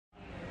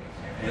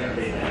Well, that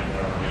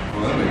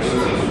makes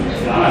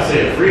sense. I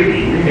say a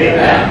freebie, we pay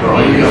that.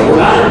 Well, you gotta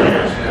work for it.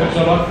 What's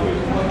up with?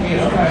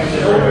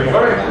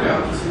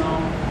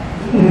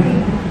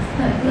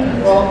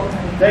 Well,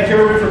 thank you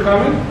everybody for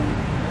coming.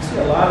 I see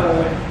a lot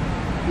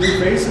of new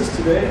faces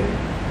today.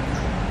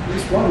 At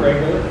least one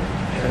regular.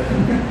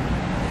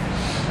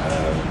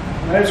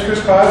 My name is Chris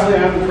Cosley.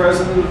 I'm the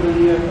president of the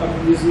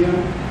museum,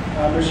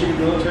 Michigan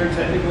Military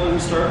Technical and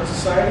Historical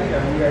Society.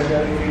 We are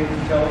dedicated to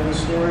telling the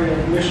story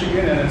of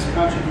Michigan and its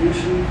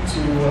contribution to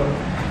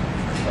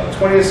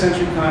 20th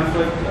century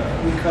conflict.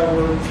 We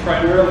cover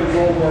primarily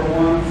World War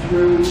I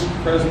through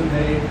present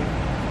day.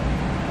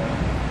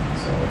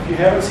 So if you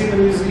haven't seen the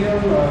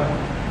museum,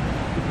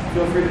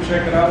 feel free to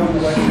check it out when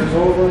the lecture is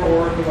over,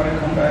 or if you want to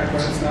come back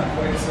when it's not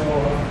quite so,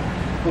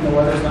 when the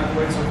weather's not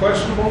quite so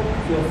questionable,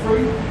 feel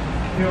free.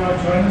 You want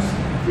to join us?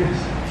 Yes.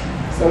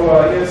 So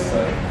yes,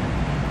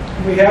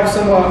 we have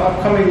some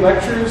upcoming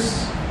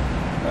lectures.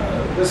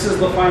 This is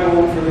the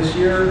final one for this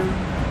year.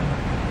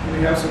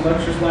 We have some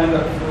lectures lined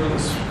up for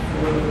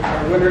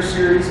our winter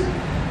series.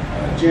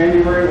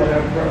 January, we'll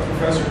have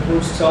Professor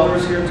Bruce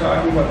Sellers here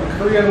talking about the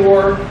Korean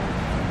War.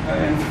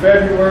 In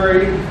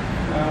February,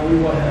 we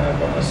will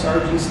have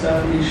Sergeant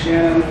Stephanie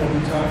Shannon will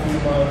be talking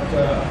about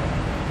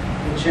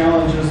the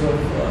challenges of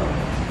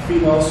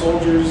female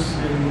soldiers.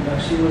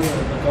 She was a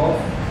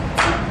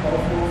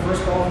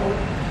first Gulf War.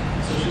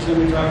 So she's going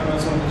to be talking about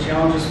some of the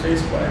challenges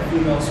faced by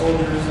female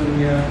soldiers in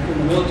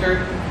the military.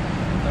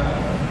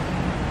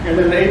 And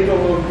then in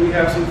April, we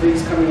have some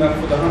things coming up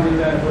for the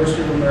 100th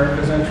anniversary of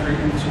America's entry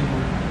into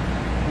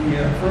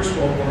the First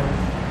World War.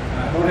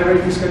 I don't have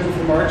anything scheduled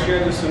for March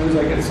yet. As soon as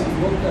I get something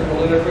booked, I will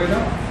let everybody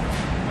know.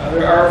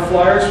 There are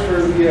flyers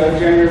for the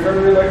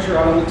January-February lecture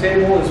out on the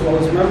table, as well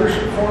as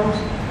membership forms.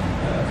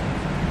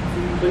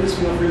 Please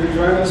feel free to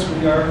join us. We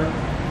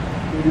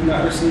do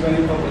not receive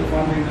any public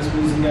funding. This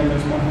museum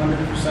is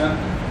 100%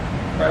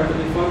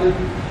 privately funded.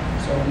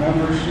 So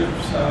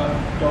memberships,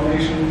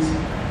 donations,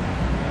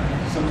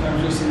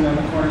 sometimes you'll see me on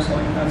the corner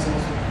selling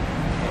pencils.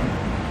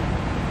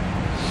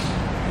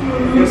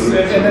 Yes,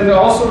 and then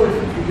also,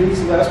 if you need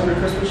some last minute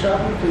Christmas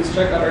shopping, please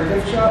check out our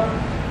gift shop.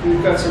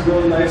 We've got some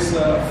really nice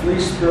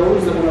fleece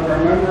throws that one of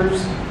our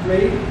members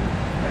made.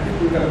 I think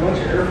we've got a bunch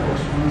of Air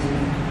Force ones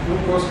and no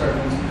Coast Guard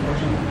ones,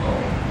 unfortunately.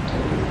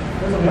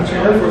 There's a bunch of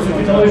Air Force ones.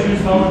 We can always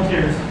use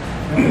volunteers.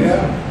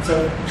 Yeah,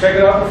 so check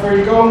it out before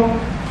you go.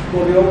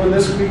 We'll be open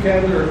this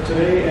weekend or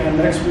today, and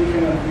next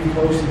weekend it'll be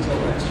closed until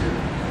next year.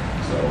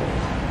 So,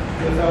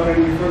 without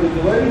any further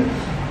delay,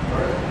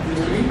 All right,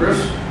 Mr. Chris.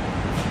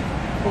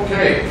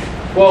 Okay.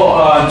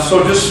 Well,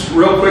 so just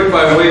real quick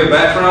by way of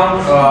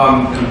background,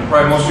 and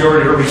probably most of you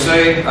already heard me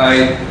say,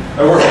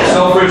 I work at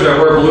Selfridge. I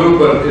wear blue,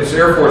 but it's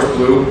Air Force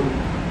blue.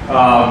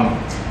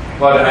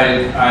 But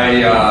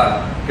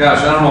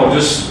gosh, I don't know,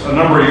 just a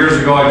number of years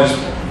ago, I just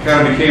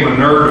kind of became a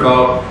nerd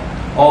about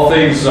all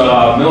things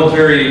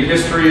military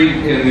history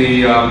in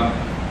the,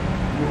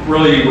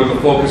 really with a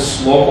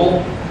focus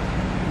local.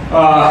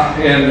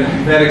 And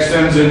that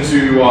extends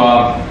into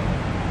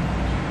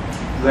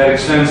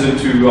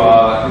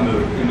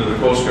into the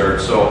Coast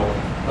Guard. So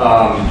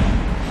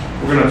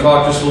we're going to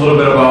talk just a little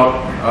bit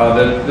about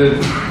the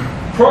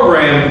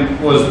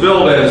program was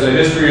built as a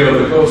history of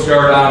the Coast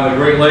Guard on the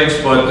Great Lakes,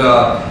 but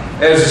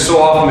as is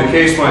so often the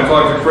case, when I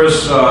talked to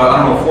Chris, I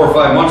don't know, 4 or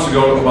 5 months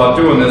ago about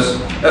doing this,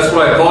 that's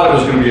what I thought it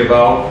was going to be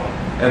about.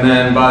 And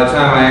then by the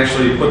time I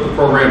actually put the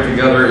program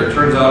together, it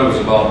turns out it was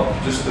about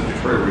just the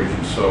Detroit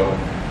region. So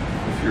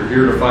if you're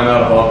here to find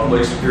out about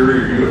Lake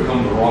Superior, you have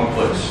come to the wrong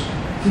place.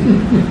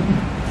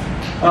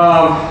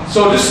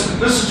 So this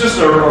is just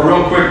a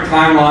real quick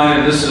timeline,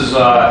 and this is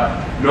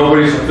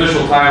nobody's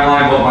official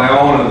timeline but my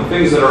own, and the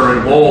things that are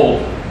in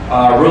bold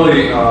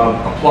really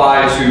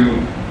apply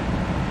to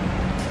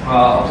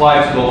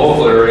the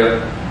local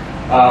area.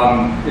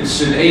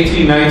 It's in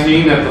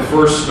 1819 that the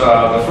first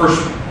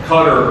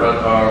cutter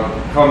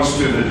comes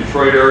to the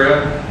Detroit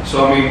area.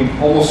 So I mean,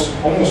 almost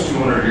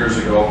 200 years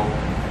ago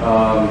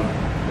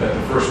that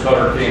the first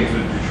cutter came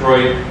to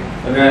Detroit.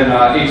 And then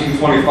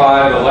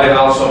 1825, the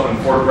lighthouse up in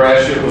Fort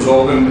Gratiot was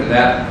opened, and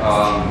that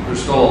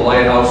there's still a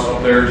lighthouse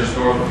up there just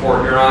north of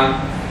Fort Huron.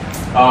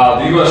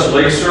 The U.S.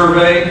 Lake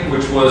Survey,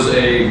 which was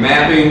a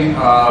mapping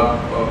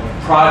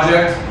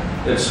project,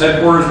 its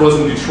headquarters was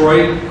in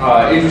Detroit.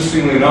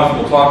 Interestingly enough,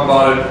 we'll talk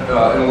about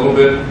it in a little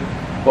bit,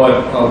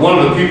 but one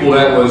of the people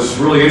that was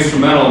really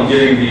instrumental in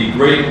getting the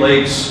Great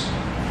Lakes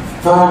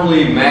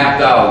firmly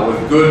mapped out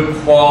with good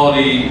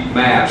quality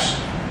maps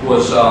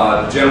was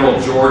General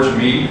George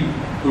Meade,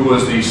 who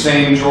was the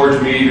same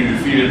George Meade who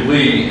defeated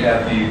Lee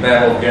at the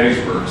Battle of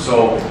Gettysburg.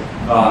 So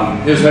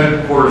his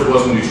headquarters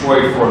was in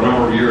Detroit for a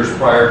number of years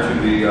prior to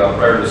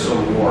the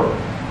Civil War.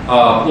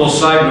 Little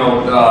side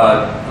note,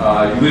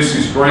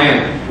 Ulysses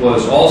Grant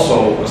was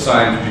also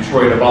assigned to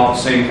Detroit about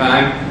the same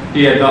time.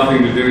 He had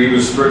nothing to do, he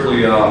was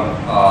strictly an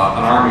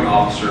Army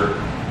officer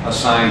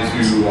assigned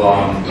to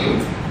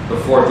the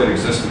fort that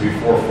existed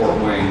before Fort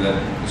Wayne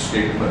that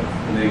escaped, but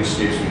the name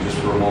escapes me just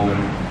for a moment.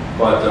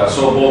 But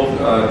so both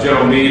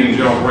General Meade and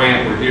General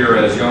Grant were here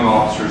as young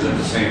officers at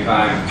the same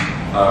time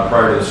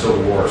prior to the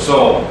Civil War.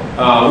 So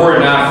we're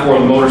in not for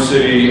the Motor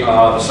City,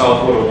 the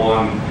South Dakota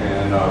one,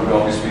 and we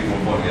all be speaking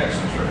with funny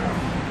accents right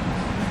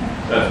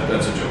now.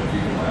 That's a joke. You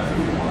can laugh if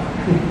you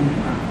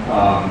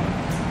want.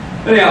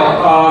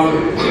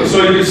 Anyhow,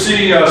 so you can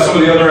see some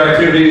of the other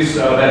activities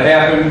that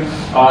happened.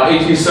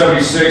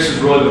 1876 is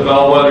really the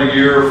bellwether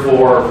year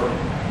for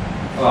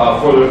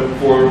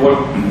what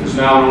is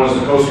now known as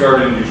the Coast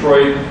Guard in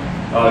Detroit.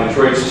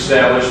 Detroit's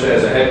established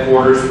as a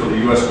headquarters for the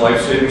U.S.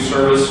 Life Saving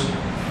Service.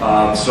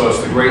 So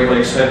it's the Great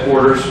Lakes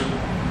headquarters,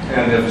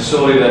 and the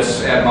facility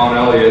that's at Mount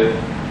Elliott,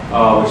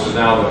 which is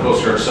now the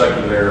Coast Guard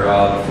sector there.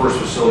 The first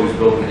facility was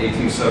built in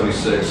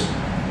 1876.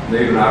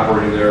 They've been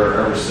operating there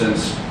ever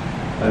since.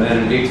 And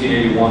then in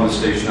 1881, the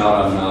station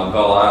out on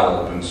Belle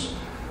Isle opens.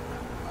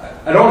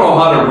 I don't know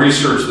how to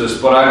research this,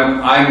 but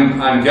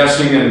I'm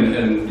guessing,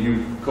 and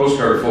you Coast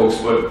Guard folks,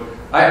 but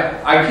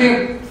I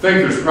can't think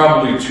there's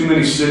probably too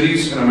many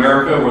cities in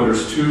America where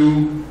there's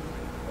two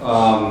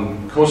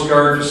Coast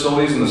Guard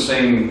facilities in the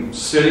same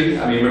city.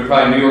 I mean,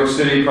 probably New York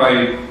City,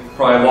 probably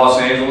Los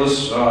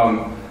Angeles,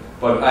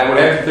 but I would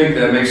have to think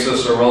that makes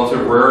us a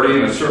relative rarity,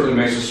 and it certainly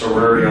makes us a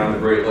rarity on the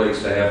Great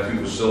Lakes to have two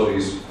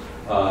facilities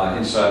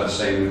inside the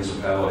same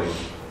municipality.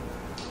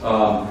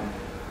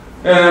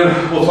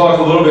 And we'll talk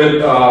a little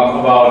bit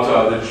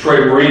about the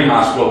Detroit Marine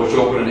Hospital, which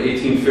opened in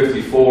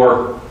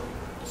 1854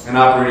 and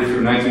operated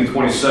through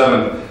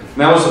 1927. And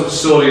that was a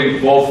facility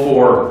both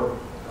for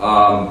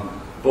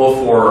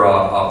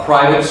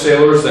private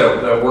sailors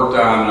that worked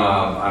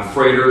on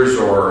freighters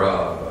or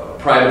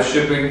private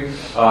shipping,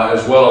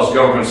 as well as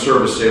government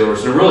service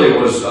sailors. And really, it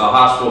was a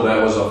hospital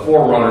that was a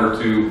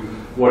forerunner to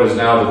what is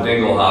now the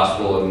Dingle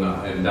Hospital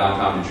in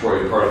downtown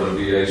Detroit, part of the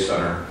VA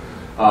Center.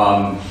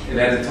 And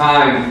at the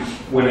time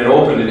when it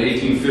opened in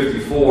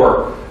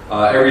 1854,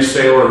 every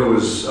sailor who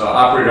was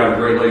operated on the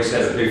Great Lakes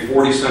had to pay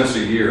 40 cents a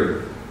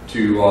year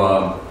to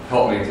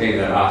help maintain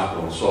that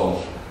hospital.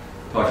 So,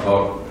 talk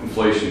about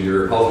inflation.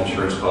 Your health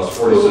insurance costs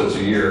 40 cents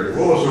a year.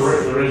 What was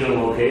the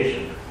original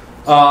location?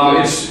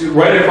 It's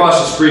right across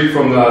the street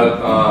from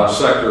the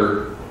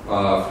sector,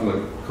 from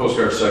the Coast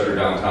Guard sector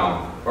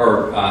downtown,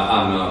 or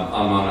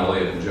on Mount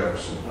Elliott in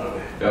Jefferson.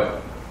 Okay.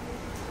 Yep.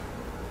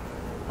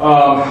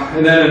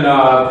 And then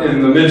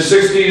in the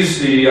mid-'60s,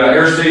 the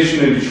air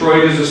station in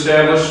Detroit is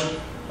established.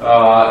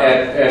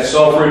 At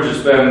Selfridge,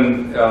 it's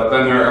been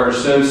there ever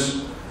since.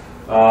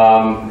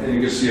 And you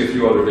can see a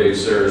few other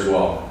dates there as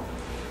well.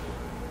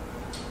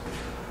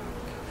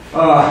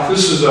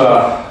 This is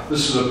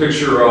a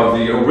picture of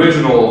the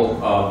original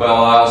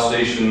Belle Isle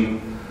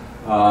station.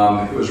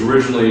 It was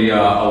originally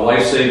a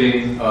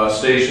life-saving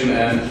station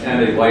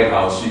and a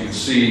lighthouse. You can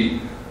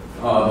see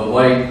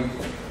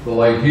the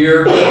light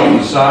here on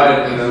the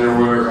side, and then there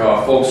were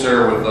folks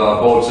there with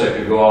boats that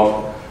could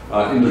go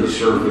out into the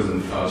surf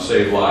and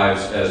save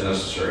lives as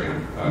necessary.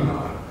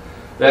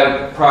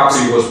 That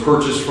property was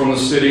purchased from the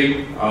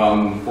city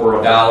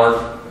for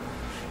 $1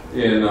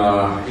 in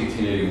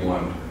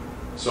 1881.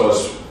 So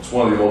it's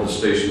one of the oldest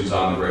stations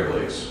on the Great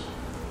Lakes.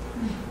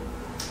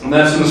 And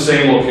that's in the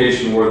same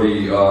location where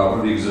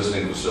the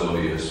existing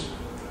facility is.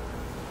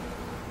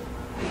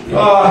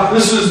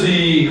 This is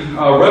the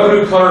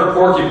Revenue Cutter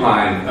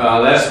Porcupine.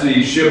 That's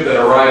the ship that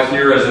arrived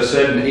here, as I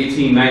said, in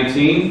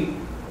 1819.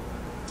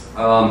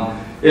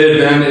 It had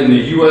been in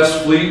the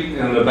U.S. fleet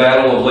in the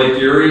Battle of Lake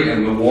Erie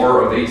and the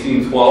War of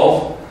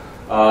 1812.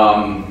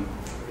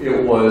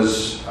 There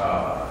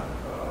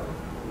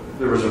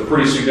was a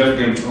pretty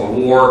significant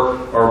war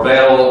or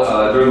battle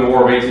during the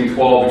War of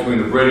 1812 between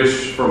the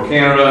British from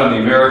Canada and the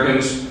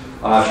Americans,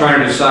 trying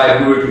to decide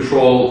who would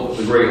control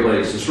the Great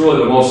Lakes. It's really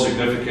the most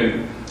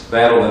significant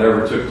battle that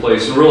ever took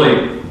place, and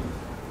really,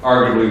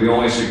 arguably, the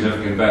only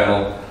significant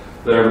battle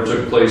that ever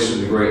took place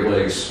in the Great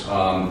Lakes.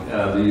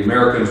 The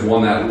Americans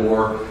won that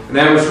war, and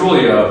that was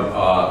really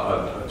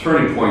a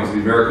turning point to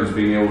the Americans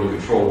being able to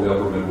control the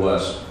upper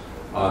Midwest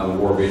in the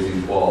War of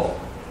 1812.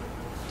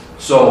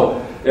 So,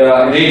 in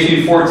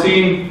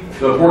 1814,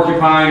 the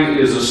Porcupine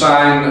is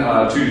assigned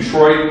to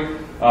Detroit.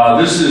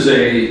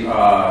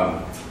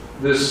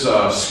 This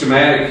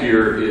schematic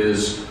here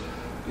is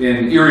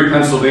in Erie,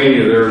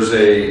 Pennsylvania. There's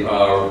a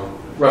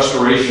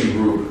restoration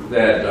group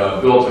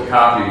that built a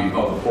copy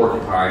of the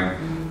Porcupine.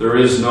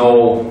 There's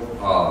no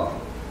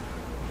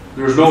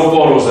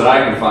photos that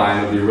I can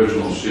find of the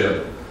original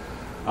ship.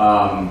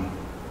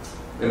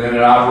 And then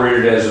it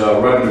operated as a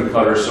revenue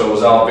cutter, so it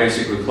was out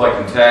basically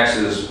collecting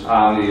taxes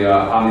on the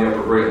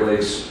upper Great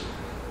Lakes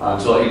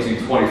until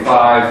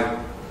 1825.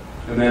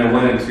 And then it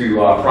went into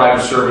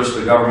private service.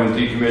 The government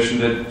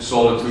decommissioned it,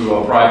 sold it to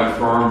a private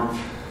firm.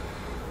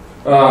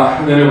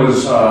 And then it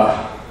was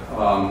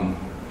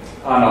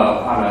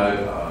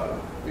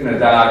in a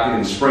dock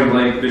in Spring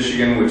Lake,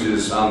 Michigan, which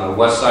is on the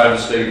west side of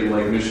the state in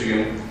Lake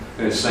Michigan,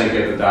 and it sank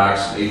at the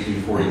docks in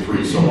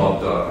 1843, so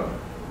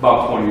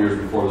about 20 years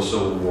before the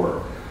Civil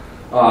War.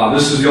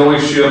 This is the only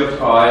ship,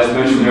 as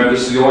mentioned there,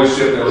 this is the only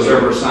ship that was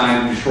ever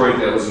assigned to Detroit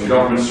that was in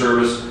government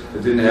service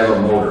that didn't have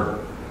a motor.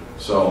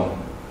 So,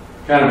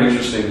 kind of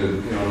interesting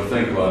to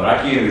think about it.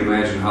 I can't even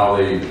imagine how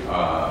they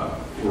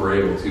were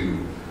able to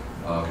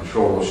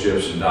controllable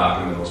ships and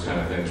docking and those kind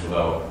of things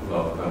without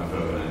the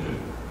benefit of an engine.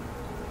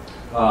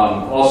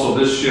 Also,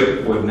 this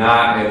ship would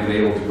not have been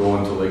able to go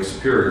into Lake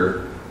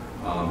Superior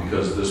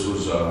because this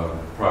was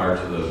prior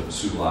to the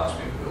Sioux locks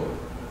being built.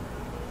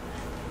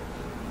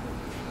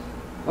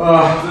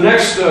 The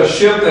next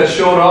ship that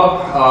showed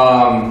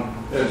up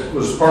it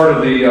was part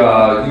of the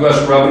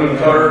U.S. Revenue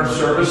Cutter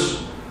Service.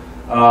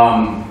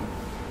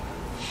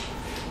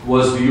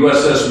 Was the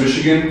USS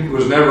Michigan. It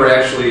was never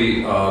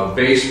actually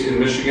based in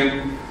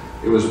Michigan.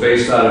 It was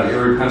based out of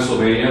Erie,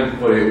 Pennsylvania,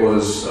 but it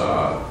was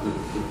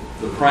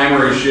the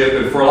primary ship,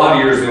 and for a lot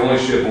of years the only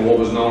ship on what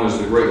was known as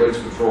the Great Lakes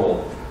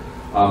Patrol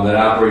that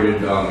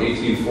operated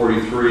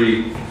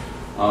 1843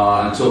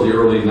 until the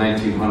early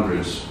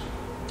 1900s.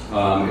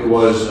 It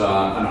was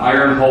an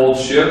iron-hulled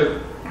ship.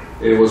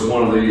 It was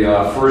one of the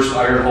first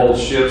iron-hulled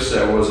ships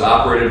that was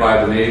operated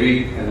by the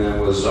Navy, and then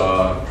was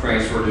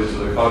transferred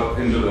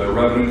into the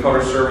Revenue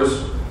Cutter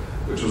Service,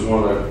 which was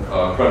one of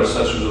the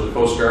predecessors of the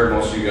Coast Guard.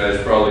 Most of you guys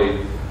probably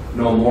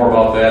know more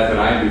about that than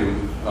I do.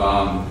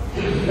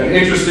 An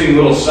interesting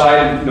little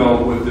side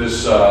note with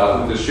this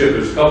ship.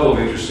 There's a couple of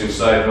interesting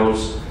side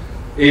notes.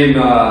 In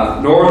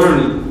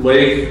northern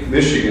Lake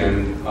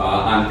Michigan,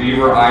 on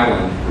Beaver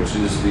Island, which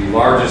is the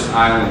largest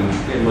island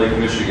in Lake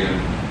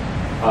Michigan,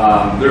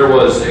 there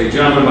was a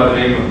gentleman by the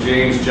name of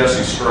James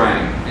Jesse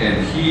Strang,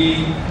 and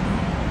he,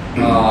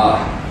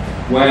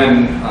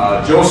 when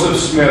Joseph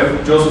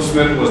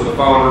Smith was the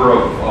founder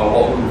of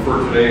what we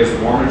refer today as the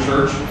Mormon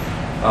Church.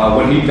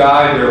 When he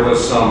died, there was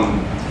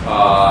some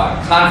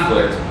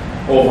conflict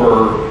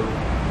over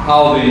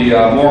how the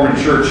Mormon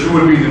Church, who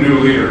would be the new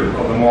leader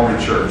of the Mormon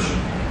Church.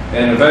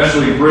 And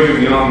eventually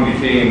Brigham Young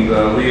became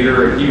the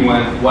leader, and he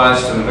went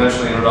west and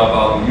eventually ended up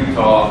out in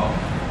Utah.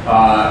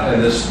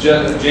 And this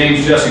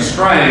James Jesse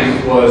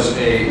Strang was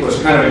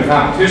kind of in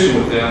competition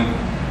with him.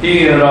 He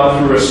ended up,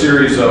 through a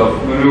series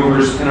of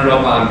maneuvers, ended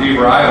up on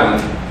Beaver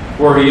Island,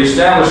 where he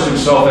established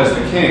himself as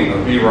the king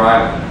of Beaver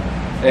Island.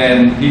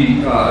 And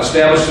he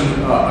established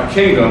a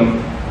kingdom,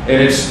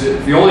 and it's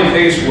the only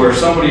case where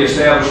somebody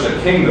established a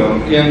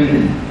kingdom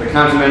in the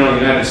continental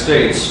United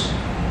States.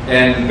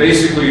 And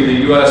basically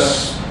the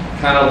U.S.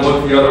 kind of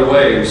looked the other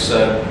way and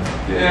said,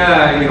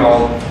 yeah, you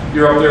know,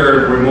 you're up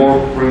there in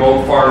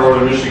remote far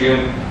northern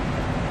Michigan,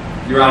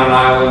 you're on an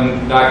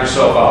island, knock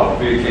yourself out,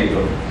 be a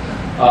kingdom.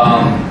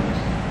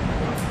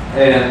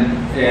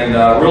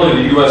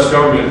 Really the U.S.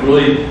 government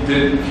really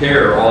didn't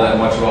care all that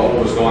much about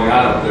what was going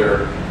on up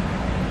there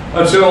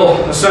until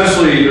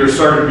essentially there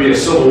started to be a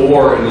civil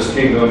war in this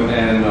kingdom,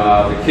 and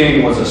the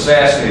king was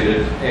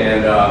assassinated.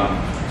 And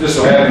just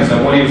so happens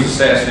that when he was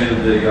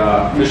assassinated,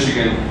 the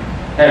Michigan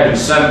had been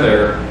sent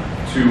there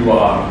to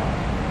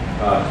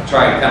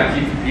try and kind of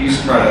keep the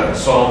peace, try to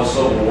solve the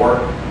Civil War.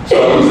 So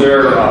I was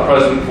there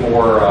present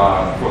for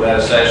that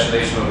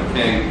assassination of the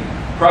king.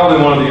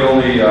 Probably one of the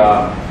only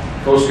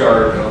Coast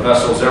Guard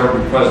vessels ever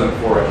be present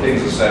for a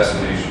king's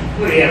assassination.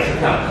 What do you have, some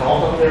kind of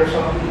cult up there or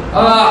something?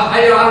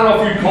 I don't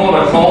know if you'd call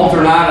it a cult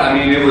or not. I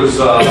mean, it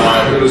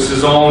was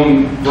his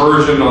own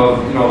version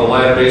of the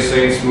Latter-day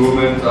Saints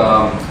movement.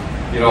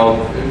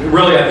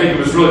 Really, I think it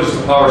was really just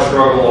a power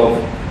struggle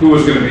of who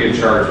was going to be in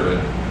charge of it.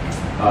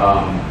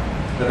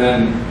 And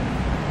then,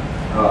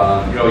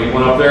 he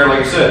went up there,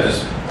 like I said,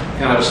 just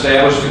kind of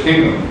established a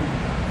kingdom.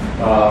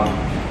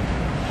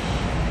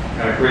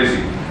 Kind of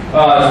crazy.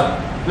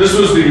 This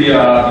was the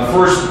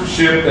first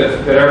ship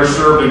that ever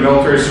served in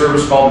military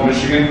service, called the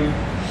Michigan.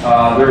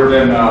 There have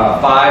been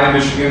 5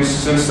 Michigans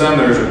since then.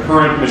 There's a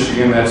current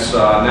Michigan that's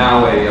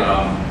now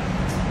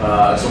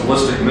it's a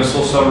ballistic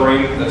missile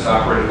submarine that's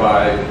operated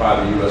by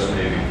the U.S.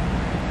 Navy.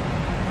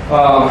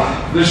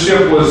 This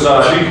ship was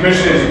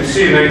decommissioned, as you can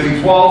see, in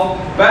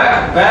 1912.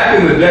 Back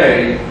in the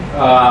day,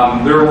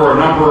 there were a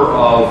number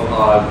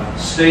of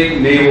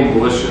state naval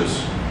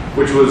militias,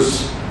 which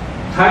was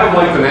kind of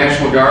like the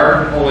National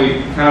Guard,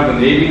 only kind of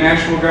the Navy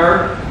National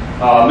Guard.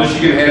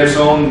 Michigan had its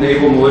own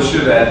naval militia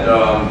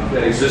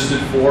that existed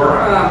for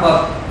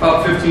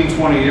about 15,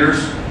 20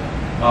 years.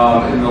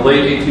 In the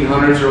late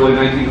 1800s, early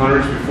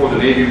 1900s, before the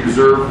Navy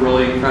Reserve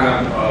really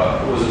kind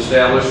of was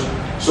established.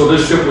 So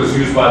this ship was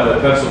used by the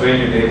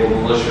Pennsylvania Naval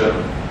Militia,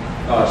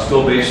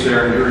 still based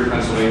there in Erie,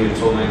 Pennsylvania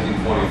until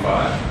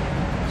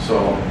 1925. So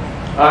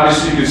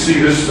obviously you can see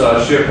this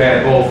ship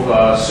had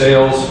both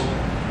sails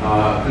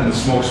and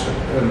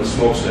the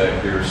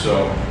smokestack here.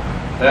 So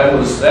that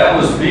was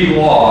the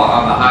law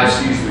on the high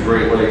seas of the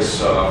Great Lakes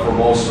for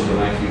most of the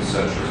 19th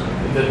century.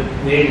 Did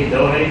the Navy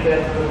donate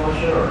that to the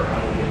militia, or how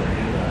did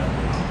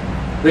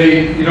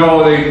they do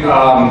that? They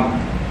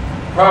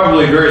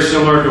probably very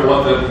similar to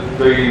what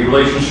the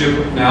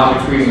relationship now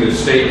between the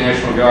state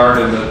National Guard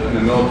and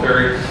the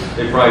military.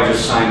 They probably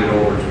just signed it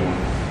over to them.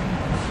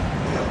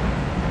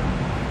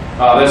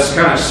 That's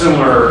kind of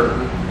similar.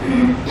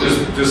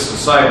 Just a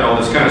side note,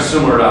 it's kind of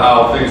similar to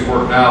how things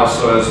work now.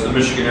 So as the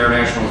Michigan Air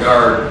National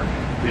Guard,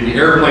 the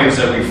airplanes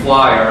that we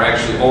fly are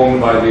actually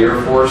owned by the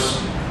Air Force.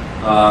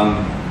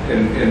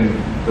 And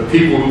the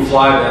people who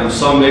fly them,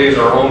 some days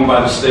are owned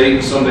by the state,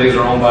 and some days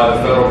are owned by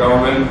the federal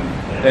government.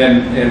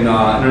 And in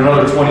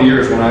another 20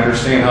 years, when I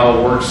understand how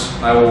it works,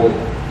 I will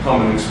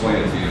come and explain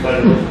it to you.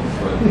 But,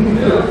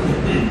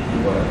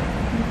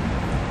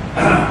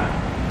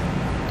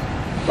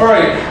 all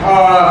right,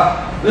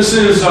 this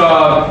is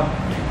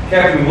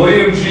Captain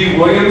William G.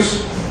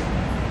 Williams.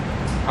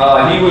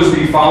 He was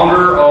the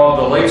founder of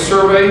the Lake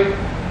Survey.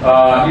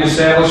 He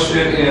established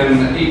it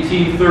in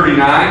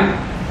 1839,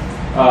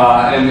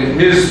 and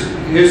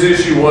his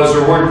issue was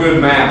there weren't good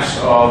maps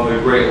of the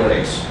Great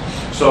Lakes.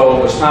 So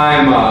it was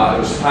time.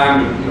 To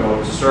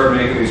start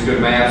making these good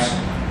maps.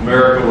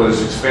 America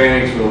was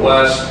expanding to the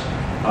west,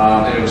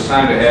 and it was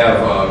time to have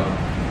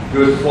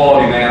good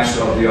quality maps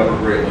of the Upper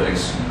Great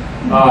Lakes.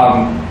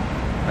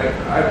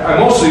 I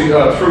mostly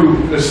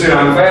through this.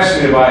 I'm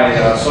fascinated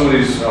by some of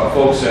these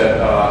folks that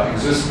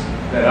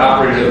that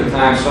operated at the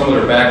time. Some of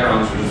their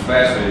backgrounds, which is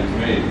fascinating to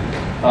me.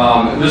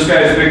 This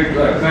guy's big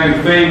claim to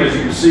fame, as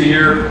you can see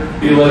here,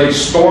 he led a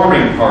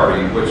storming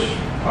party, which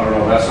I don't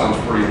know. That sounds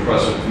pretty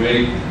impressive to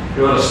me. He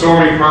led a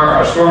storming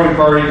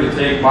party to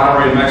take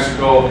Monterrey,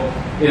 Mexico,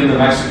 in the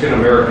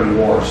Mexican-American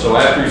War. So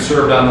after he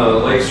served on the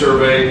Lake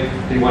Survey,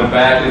 he went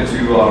back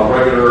into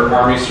regular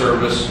Army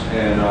service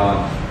and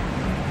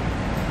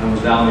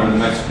was down there in the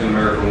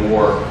Mexican-American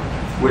War,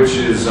 which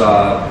is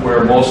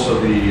where most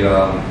of the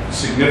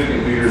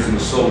significant leaders in the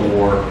Civil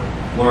War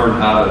learned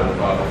how to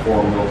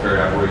perform military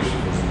operations,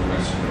 was in the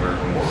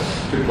Mexican-American War.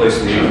 It took place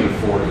in the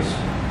 1840s.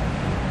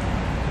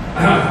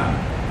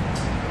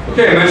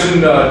 Okay, I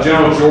mentioned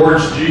General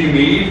George G.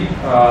 Meade.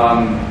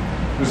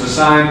 Was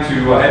assigned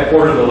to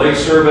headquarter the Lake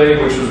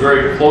Survey, which was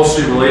very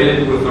closely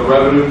related with the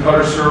Revenue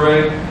Cutter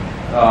Survey,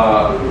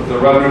 with the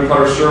Revenue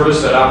Cutter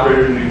Service that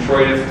operated in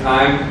Detroit at the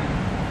time.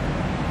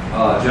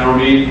 General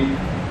Meade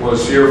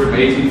was here from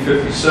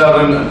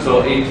 1857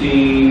 until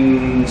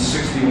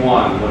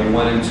 1861 when he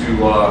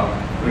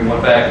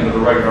went back into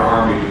the regular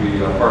Army to be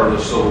part of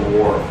the Civil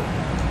War.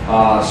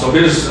 So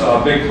his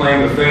big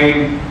claim to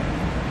fame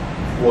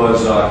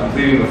was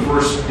completing the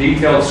first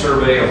detailed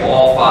survey of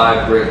all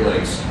 5 Great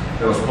Lakes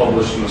that was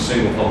published in a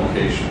single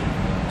publication.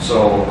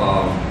 So,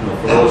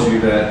 for those of you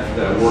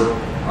that work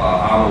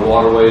on the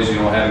waterways,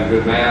 having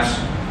good maps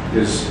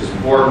is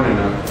important. And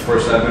of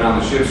course, I've been on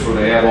the ships where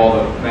they have all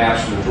the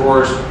maps in the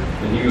drawers,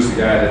 and he was the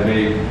guy that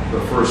made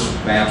the first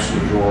maps in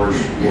the drawers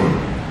work.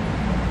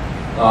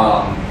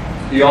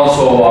 He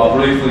also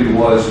briefly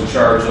was in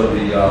charge of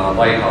the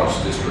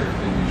Lighthouse District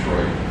in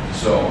Detroit.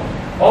 So,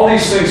 all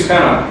these things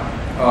kind of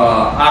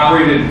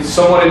operated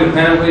somewhat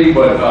independently,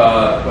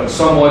 but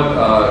somewhat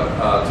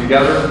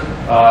together.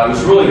 It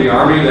was really the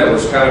Army that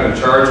was kind of in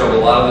charge of a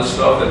lot of this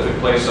stuff that took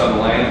place on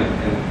the land,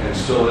 and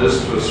still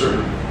is to a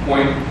certain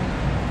point.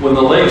 When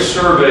the Lake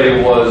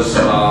Survey was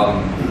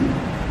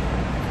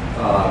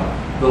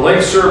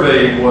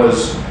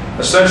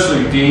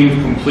essentially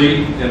deemed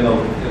complete in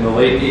the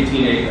late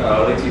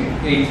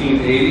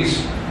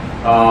 1880s.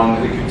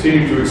 It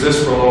continued to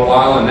exist for a little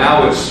while, and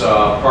now it's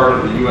part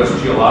of the U.S.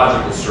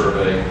 Geological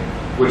Survey,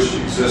 which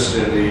exists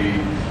in the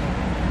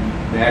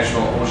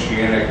National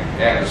Oceanic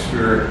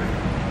Atmospheric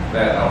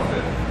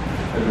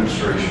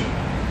Administration.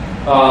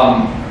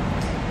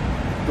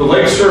 The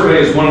Lake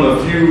Survey is one of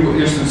the few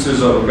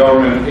instances of a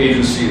government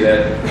agency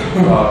that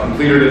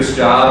completed its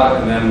job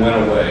and then went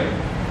away.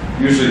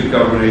 Usually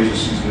government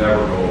agencies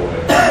never go away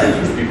because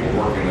there's people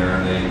working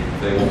there and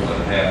they won't let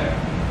it happen.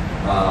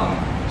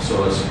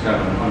 So it's kind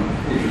of an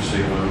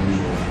interesting,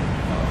 unusual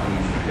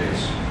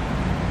case.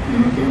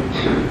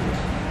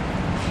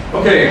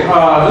 Okay,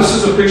 this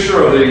is a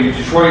picture of the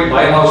Detroit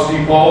Lighthouse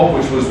Depot,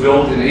 which was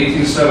built in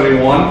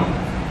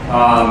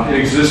 1871. It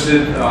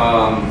existed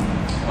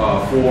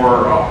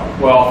for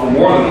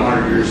more than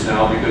 100 years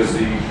now, because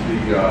the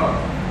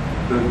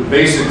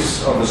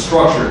basics of the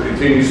structure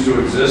continues to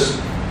exist.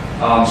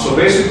 So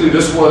basically,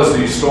 this was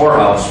the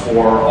storehouse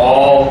for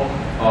all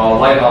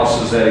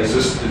lighthouses that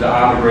existed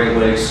on the Great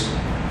Lakes.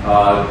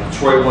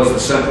 Detroit was the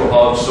central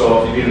hub,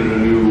 so if you needed a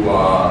new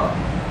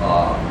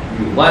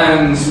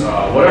lens,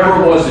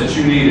 whatever it was that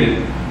you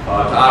needed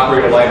to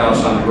operate a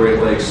lighthouse on the Great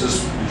Lakes,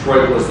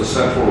 Detroit was the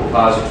central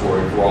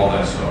repository for all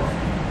that stuff.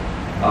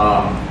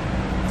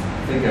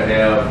 I think I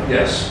have,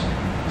 yes.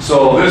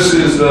 So this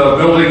is the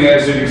building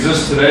as it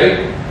exists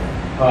today.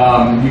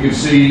 You can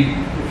see,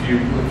 if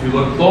you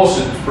look close,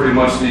 it's pretty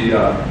much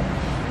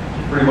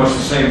the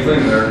same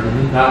thing there.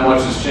 Mm-hmm. Not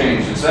much has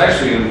changed. It's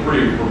actually in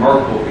pretty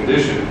remarkable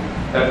condition.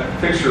 That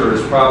picture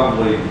is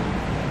probably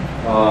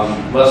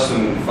less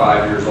than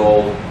 5 years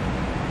old.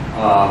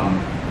 I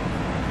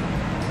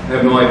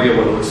have no idea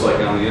what it looks like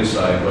on the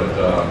inside, but I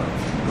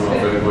don't know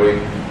if anybody.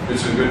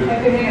 It's a good.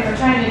 We're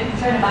trying to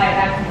buy it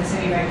back from the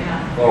city right now.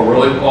 Oh,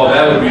 really? Oh,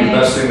 that would be the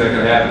best thing that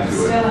could happen to it.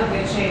 Still in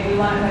good shape. We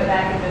want to put it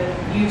back into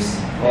use.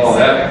 Oh,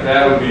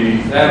 that'd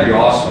be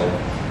awesome.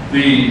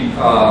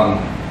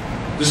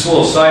 Just a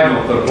little side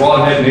note: the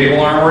Broadhead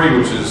Naval Armory,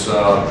 which is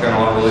kind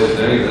of unrelated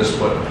to any of this,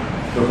 but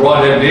the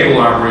Broadhead Naval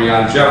Armory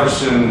on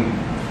Jefferson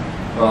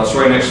It's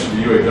right next to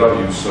the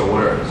UAW, so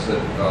where is it?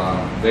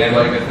 Van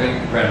Lake, I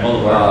think? Grand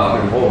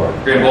Boulevard.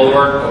 Grand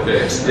Boulevard?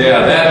 Okay.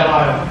 Yeah, that,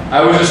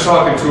 I was just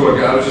talking to a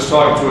guy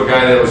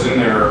that was in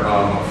there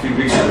a few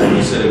weeks ago, and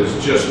he said it was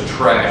just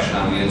trashed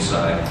on the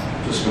inside.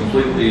 Just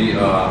completely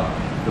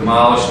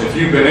demolished. If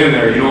you've been in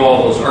there, you know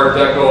all those Art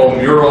Deco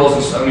murals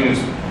and stuff. I mean,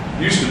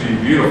 it used to be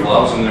beautiful.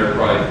 I was in there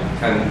probably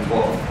 10,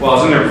 12. Well, I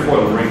was in there before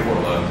the Marine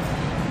Corps left.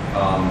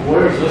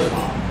 Where is this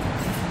one?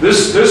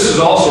 This is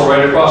also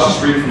right across the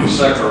street from the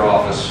sector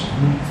office.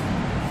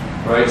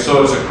 Right,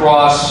 so it's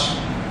across.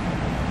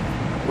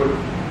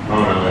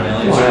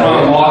 It's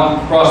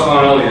across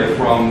Mount Elliott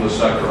from the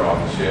sector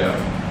office. Yeah.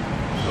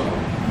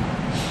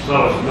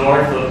 So it's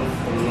north of,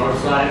 from the north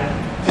side?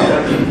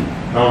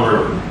 Elm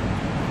River.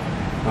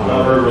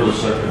 Elm River, the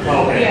second.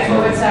 Okay. Yeah,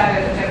 north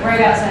side of the,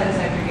 right outside the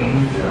sector gate.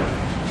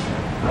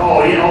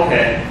 Oh, yeah,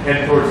 okay.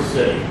 Head towards the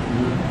city.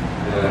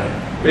 Yeah.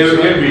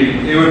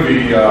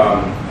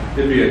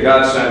 It'd be a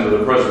godsend to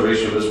the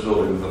preservation of this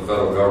building if the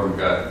federal government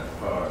got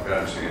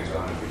its hands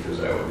on it, because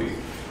that would be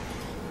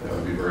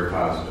very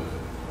positive.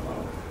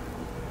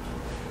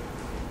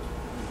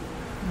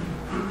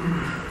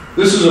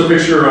 This is a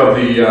picture of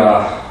the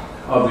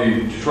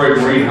Detroit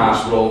Marine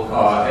Hospital.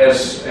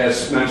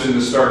 As mentioned,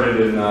 this started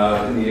in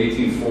the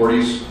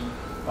 1840s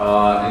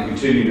and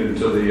continued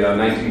until the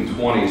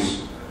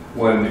 1920s,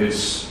 when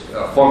its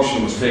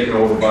function was taken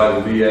over by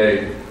the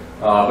VA.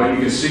 But you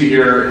can see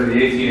here in the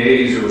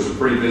 1880s, it was a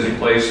pretty busy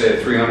place. They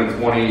had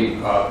 320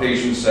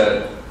 patients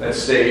that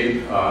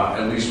stayed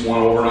at least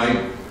one overnight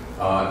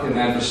in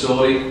that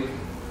facility.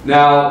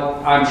 Now,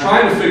 I'm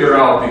trying to figure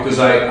out, because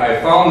I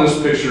found this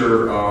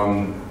picture.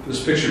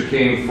 This picture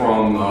came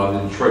from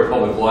the Detroit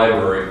Public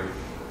Library,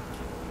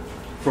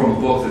 from a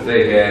book that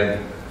they had.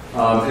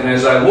 And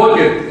as I look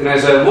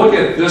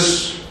at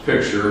this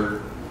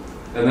picture,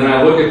 and then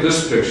I look at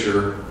this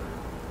picture,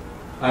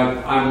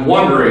 I'm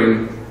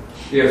wondering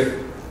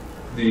if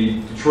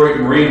the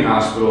Detroit Marine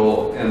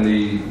Hospital and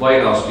the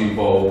Lighthouse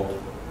Depot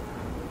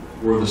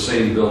were the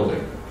same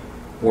building,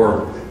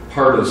 or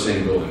part of the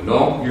same building.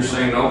 No? You're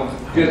saying no?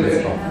 And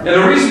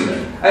the reason,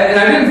 and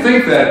I didn't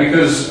think that,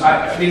 because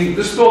I mean,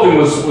 this building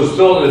was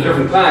built at a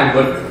different time,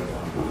 but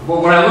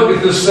when I look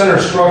at this center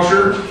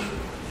structure,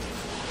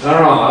 I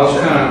don't know,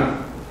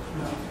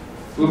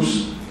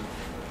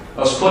 I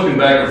was flipping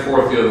back and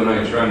forth the other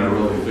night trying to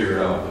really figure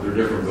it out, but they're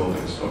different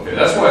buildings. Okay,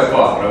 that's what I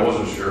thought, but I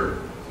wasn't sure.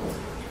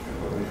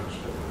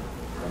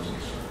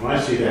 When I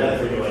see that, I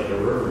think of like the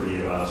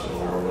Riverview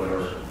Hospital or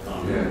whatever.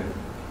 Yeah.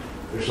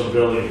 There's some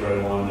buildings right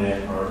along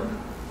that part.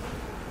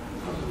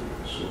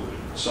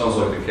 Sounds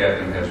like the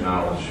captain has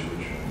knowledge.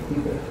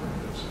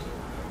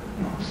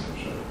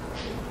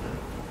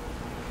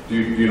 Do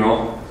you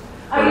know?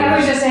 I mean, I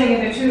was just saying,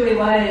 if it truly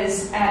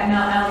was at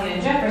Mount Elliott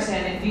and Jefferson,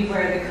 it'd be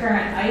where the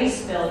current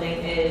ICE building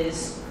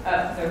is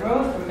up the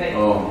road from it.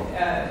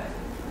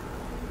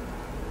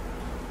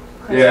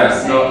 Chris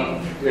was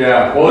saying.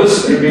 Yeah. Well,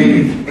 this, I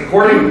mean,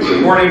 according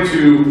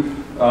to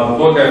the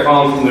book I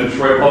found from the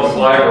Detroit Public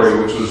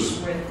Library, which was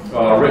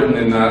written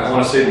in, I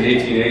want to say, the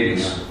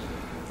 1880s.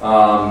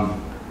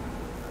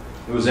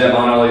 It was at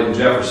Mount Elliott and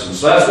Jefferson.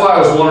 So that's why I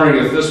was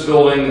wondering if this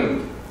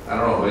building, I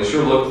don't know, they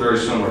sure look very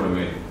similar to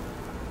me.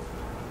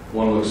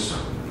 One looks,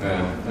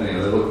 anyhow, they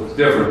look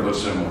different but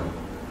similar.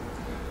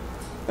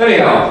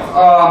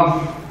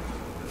 Anyhow,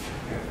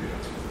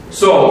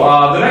 so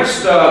the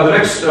next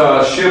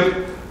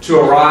ship to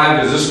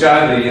arrive is this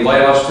guy, the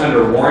lighthouse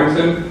tender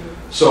Warrington.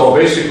 So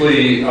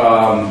basically,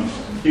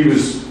 he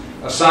was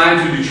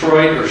assigned to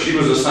Detroit, or she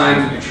was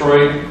assigned to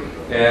Detroit,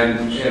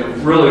 and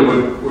really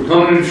would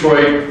come to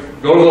Detroit,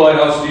 go to the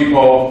Lighthouse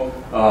Depot,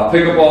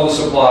 pick up all the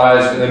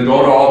supplies, and then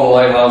go to all the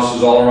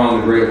lighthouses all around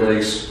the Great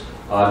Lakes.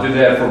 Did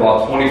that for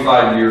about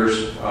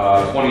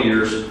 20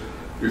 years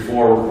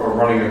before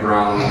running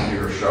aground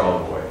here at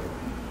Charlotte.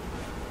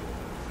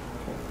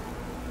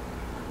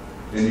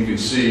 And you can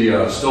see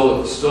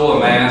still a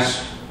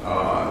mast,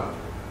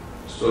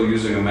 still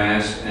using a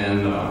mast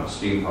and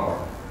steam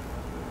power.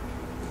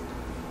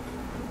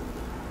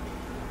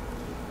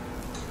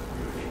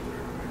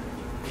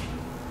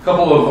 A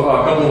couple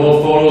of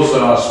old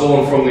photos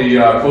stolen from the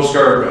Coast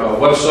Guard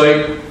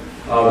website.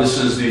 This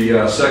is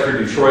the Sector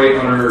Detroit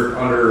under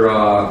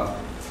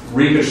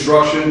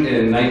reconstruction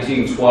in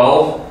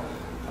 1912.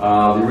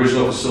 The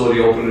original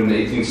facility opened in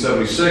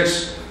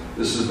 1876.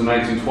 This is the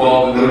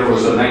 1912, and then there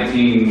was a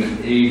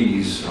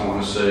 1980s, I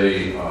want to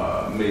say,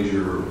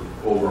 major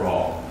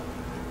overhaul.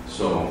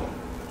 So,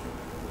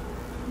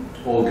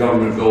 old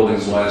government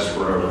buildings last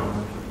forever.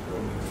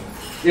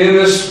 In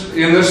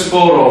this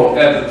photo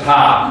at the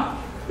top,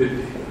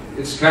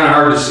 it's kind of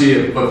hard to see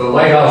it, but the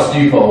Lighthouse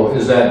Depot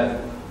is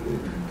that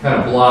kind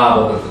of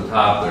blob up at the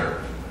top there.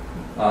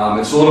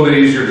 It's a little bit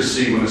easier to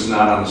see when it's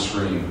not on the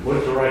screen.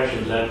 What direction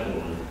is that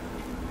going?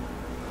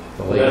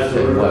 The lake is to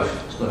the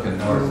left. It's looking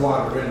north.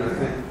 Water in, I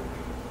think.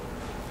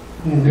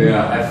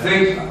 Yeah, I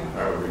think.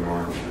 That would be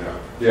north,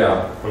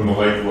 Yeah. from the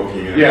lake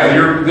looking in. Yeah,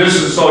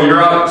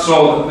 you're out.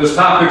 So this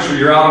top picture,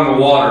 you're out in the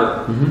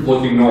water,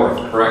 looking north,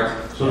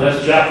 correct? So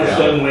that's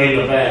Jefferson way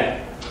in the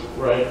back.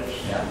 Right.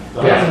 Yeah.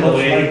 The Yeah. hospital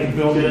Looks like lady, the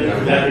building.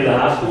 could that be the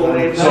hospital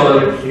lady?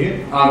 So See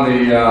it? on the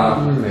Maybe.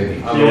 on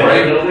See the that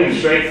right, building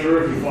straight through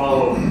if you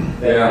follow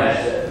that. Yeah.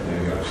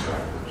 Maybe that's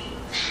backwards.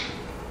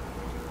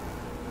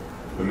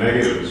 The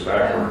negative is That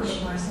would backwards.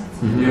 make more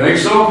sense. you think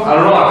so? I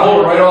don't know. I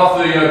pulled it right off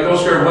the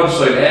Coast Guard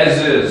website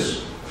as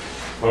is.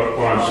 But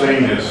what I'm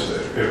saying is,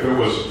 if it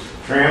was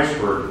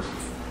transferred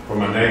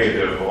from a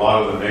negative, a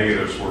lot of the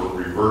negatives were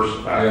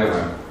reversed backward.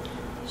 Yeah.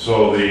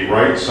 So the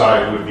right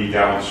side would be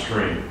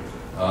downstream,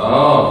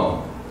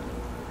 Oh.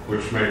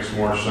 which makes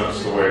more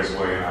sense the way it's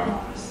laying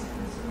out.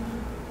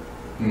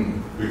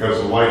 Hmm.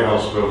 Because the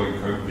lighthouse building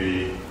could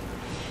be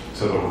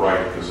to the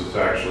right, because it's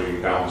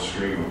actually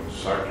downstream of the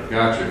sector.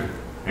 Gotcha.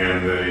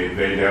 And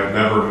they have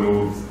never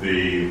moved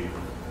the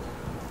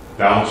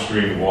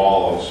downstream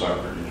wall of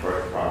Sector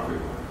Detroit property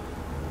line.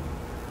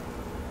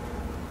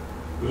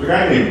 There's a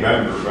guy named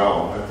Ben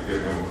Gravel, I have to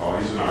give him a call,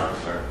 he's an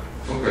architect,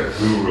 Okay.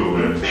 guru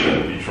in the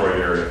Detroit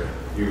area.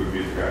 He would be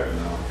the guy to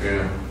know.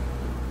 Yeah.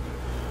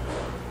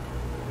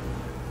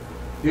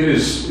 It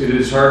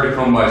is hard to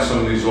come by some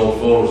of these old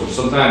photos, and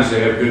sometimes they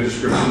have good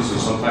descriptions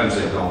and sometimes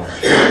they don't.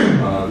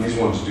 These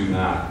ones do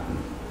not.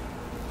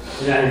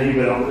 Yeah, have you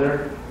been over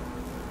there?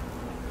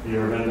 You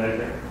ever been back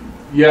there?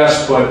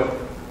 Yes, but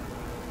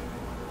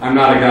I'm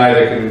not a guy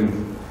that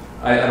can,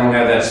 I don't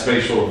have that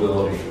spatial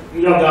ability.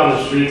 You know, down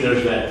the street,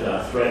 there's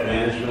that threat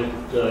management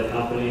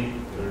company.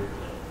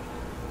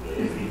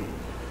 If you,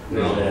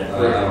 No, there's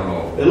that. I don't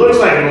know. It looks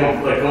like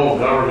an old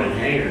government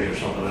hangars or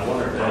something. I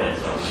wonder if that is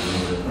something.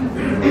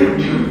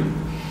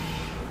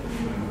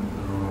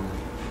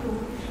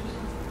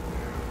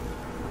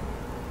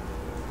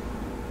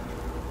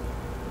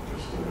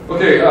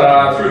 Okay,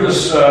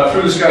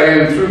 threw this guy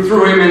in,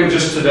 threw him in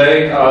just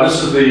today.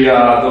 This is the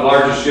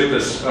largest ship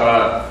that's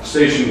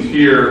stationed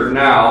here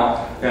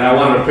now, and I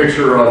wanted a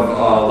picture of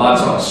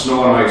lots of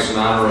snow and ice in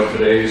honor of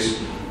today's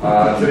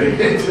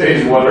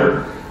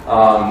weather.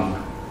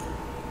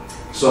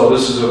 So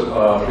this is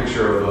a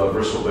picture of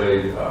Bristol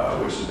Bay,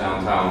 which is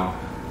downtown.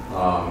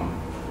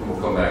 And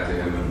we'll come back to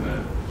him in a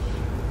minute.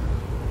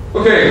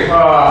 Okay,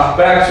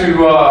 back to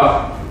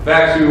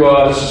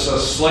this is a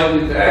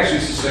slightly, actually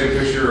it's the same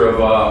picture of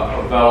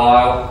Belle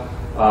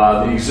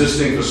Isle. The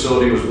existing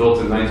facility was built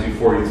in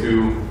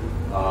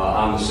 1942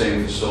 on the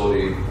same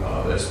facility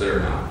that's there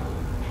now.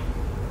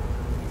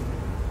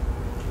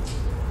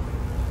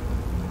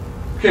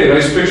 Okay,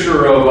 nice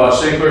picture of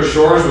St. Clair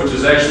Shores, which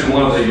is actually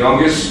one of the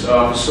youngest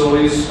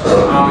facilities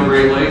on the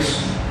Great Lakes.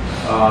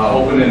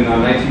 Opened in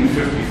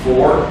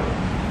 1954.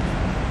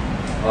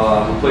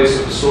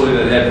 Replaced a facility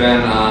that had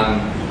been on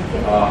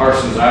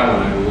Harson's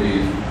Island, I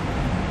believe.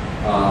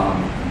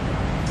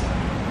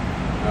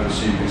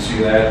 Obviously, you can see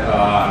that.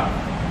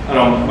 I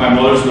know my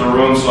mother's in the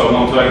room, so I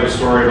won't tell you the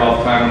story about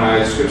the time when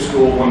I skipped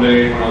school one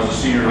day when I was a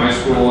senior in high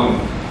school,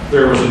 and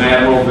there was an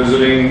admiral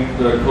visiting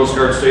the Coast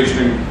Guard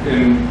station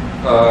in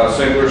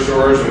St. Clair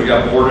Shores, and we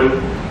got boarded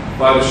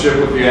by the ship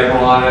with the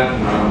admiral on it,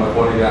 and my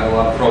buddy got in a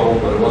lot of trouble,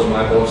 but it wasn't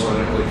my boat, so I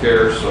didn't really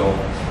care. So,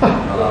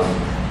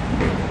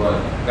 but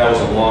that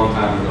was a long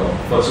time ago.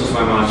 But since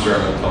my mom's here,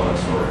 I'm going to tell that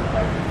story.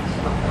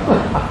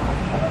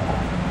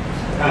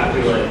 Kind of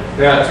too late.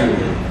 Yeah, too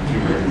late.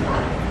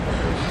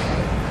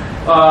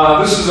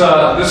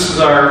 This is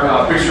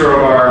our picture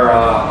of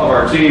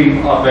our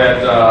team up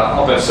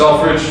at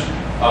Selfridge,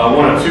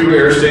 one of two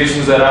air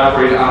stations that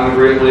operate on the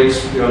Great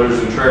Lakes. The others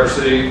in Traverse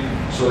City.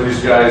 So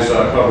these guys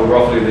cover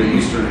roughly the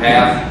eastern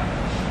half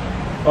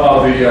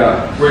of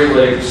the Great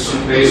Lakes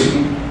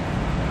Basin.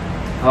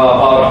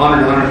 About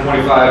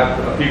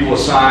 125 people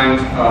assigned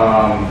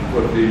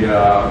with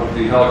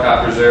the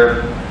helicopters there.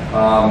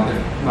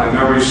 If my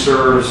memory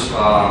serves,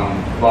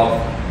 about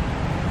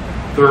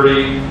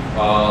 30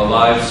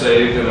 lives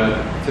saved in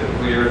a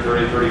typical year,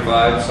 30,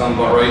 35, sound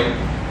about right?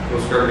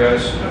 Coast Guard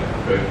guys?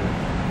 Yeah,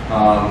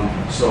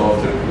 okay. So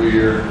a typical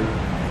year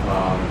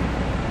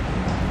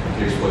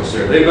takes place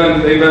there. They've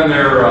been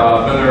there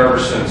ever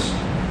since.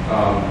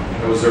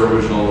 That was their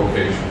original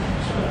location.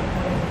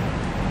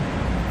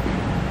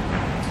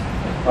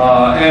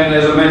 And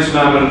as I mentioned,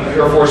 I'm an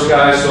Air Force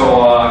guy,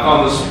 so I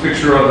found this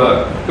picture of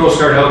the Coast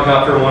Guard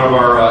helicopter, one of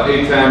our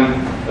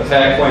A-10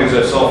 attack planes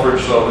at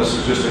Selfridge. So this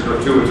is just a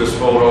gratuitous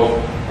photo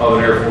of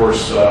an Air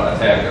Force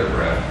attack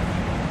aircraft.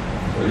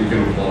 So you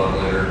can pull it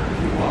later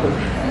if you want.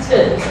 That's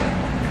good.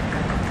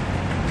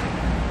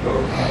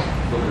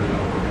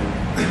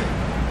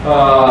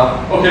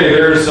 Okay,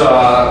 there's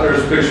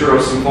a picture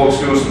of some folks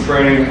doing some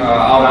training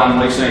out on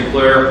Lake St.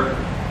 Clair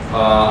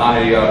on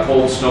a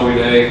cold, snowy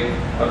day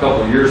a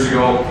couple of years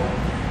ago.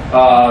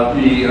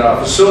 The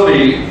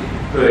facility,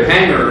 the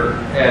hangar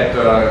at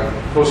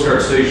Coast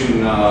Guard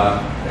Station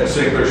at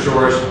St. Clair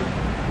Shores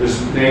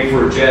is named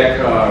for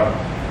Jack.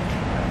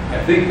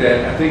 I think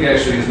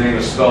actually his name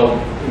is spelled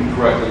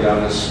incorrectly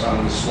on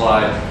this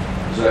slide.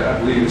 I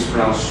believe it's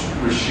pronounced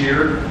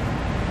Rasheer.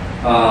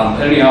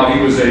 Anyhow,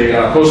 he was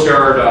a Coast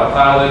Guard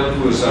pilot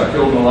who was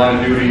killed in the line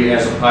of duty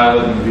as a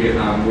pilot in the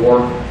Vietnam War.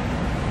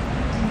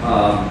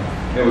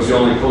 It was the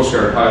only Coast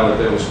Guard pilot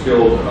that was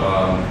killed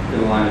in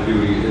the line of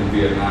duty in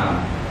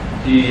Vietnam.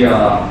 he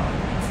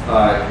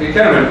had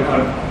kind of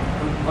an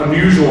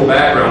unusual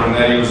background in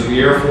that he was in the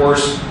Air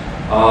Force,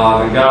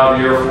 then got out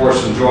of the Air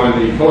Force and joined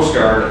the Coast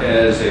Guard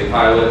as a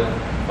pilot,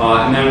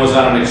 and then was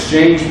on an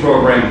exchange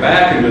program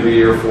back into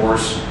the Air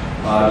Force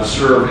to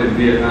serve in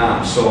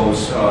Vietnam. So it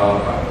was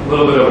a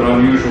little bit of an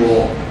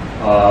unusual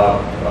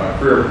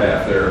career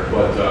path there,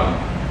 but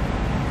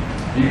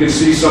you can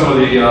see some of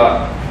the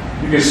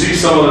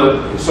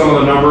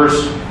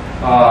numbers.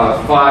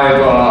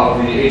 5 of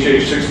the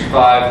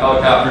HH-65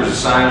 helicopters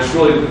assigned.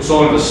 It's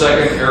only the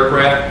second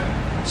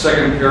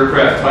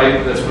aircraft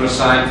type that's been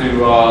assigned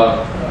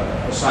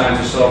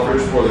to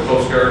Selfridge for the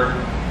Coast Guard.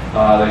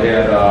 They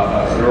had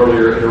an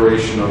earlier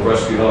iteration of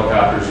rescue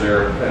helicopters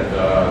there that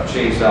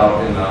changed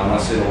out in I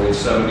want to say the late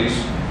 70s,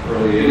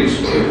 early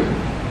 80s.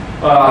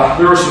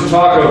 There was some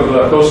talk of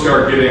the Coast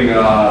Guard getting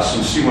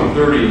some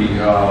C-130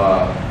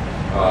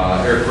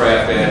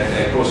 aircraft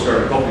at Coast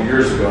Guard a couple of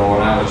years ago,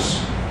 and I was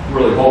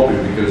really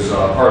hoping, because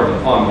part of the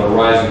fun, the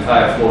rising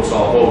tide floats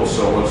all boats.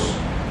 So what's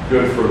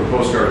good for the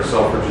Coast Guard at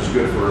Selfridge is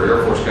good for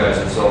Air Force guys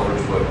at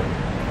Selfridge, but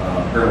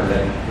apparently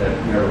that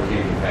never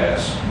came to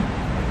pass.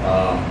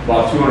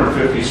 About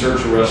 250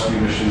 search and rescue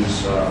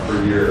missions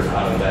per year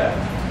out of that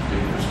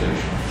particular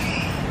station.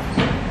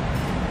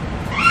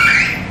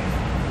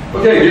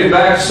 Okay, getting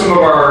back to some of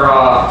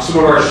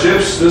our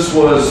ships. This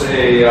was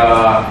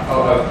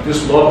I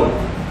just love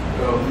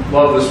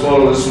this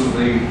photo. This was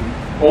the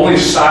only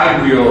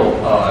side wheel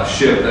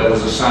ship that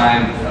was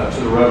assigned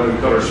to the Revenue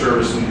Cutter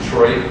Service in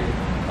Detroit.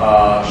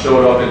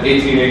 Showed up in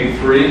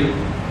 1883.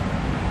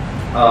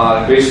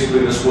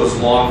 Basically, this was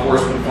law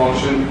enforcement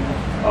function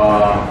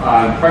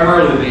on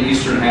primarily the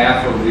eastern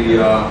half of the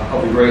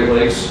Great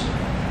Lakes.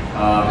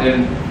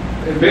 And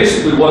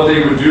basically, what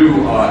they would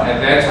do at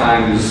that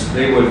time is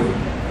they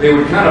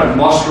would kind of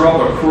muster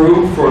up a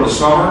crew for the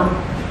summer.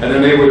 And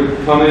then they would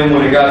come in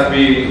when it got to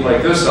be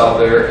like this out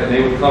there, and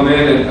they would come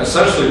in and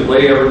essentially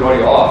lay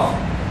everybody off.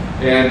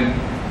 And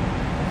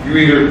you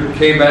either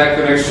came back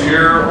the next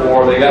year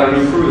or they got a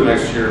new crew the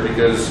next year,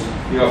 because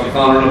if you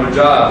found another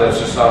job, that's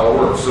just how it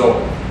works.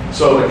 So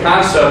the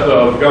concept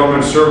of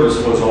government service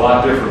was a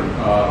lot different,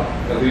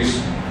 at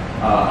least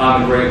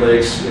on the Great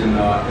Lakes in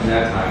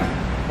that time.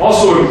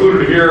 Also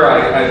included here,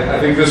 I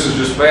think this is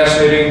just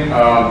fascinating,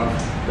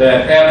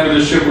 that after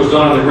this ship was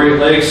done on the Great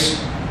Lakes,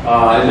 in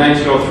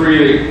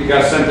 1903, it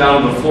got sent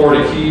down to the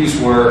Florida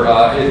Keys, where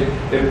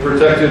it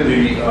protected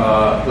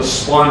the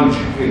sponge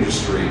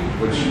industry,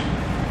 which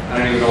I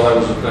didn't even know that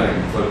was a thing,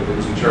 but it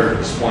was in charge of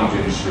the sponge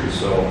industry.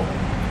 So,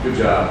 good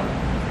job,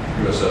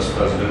 USS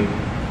President.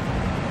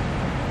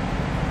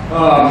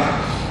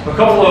 A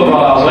couple of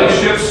light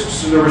ships.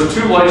 So there was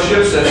 2 light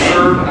ships that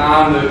served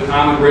on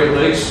the Great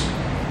Lakes.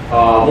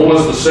 One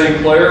was the St.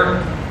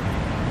 Clair.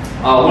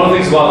 One of the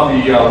things about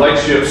the light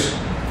ships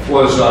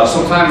was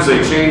sometimes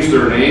they changed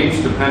their names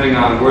depending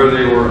on where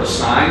they were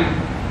assigned.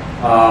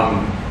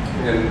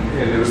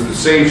 And it was the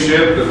same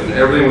ship, and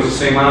everything was the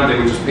same on it. They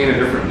would just paint a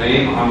different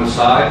name on the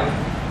side.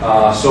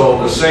 So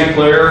the St.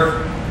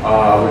 Clair,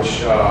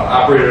 which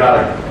operated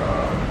out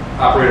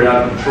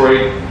of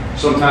Detroit,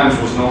 sometimes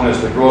was known as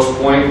the Grosse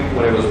Point,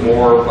 when it was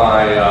more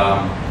by,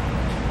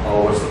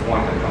 what's the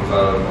point that comes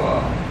out of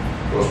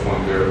Grosse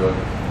Point there?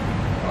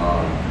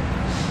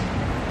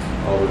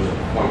 There's a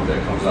point that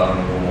comes out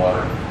into the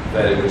water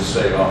that it would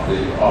stay off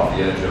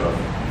the edge of.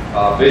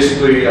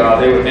 Basically,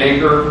 they would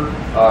anchor,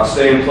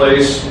 stay in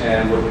place,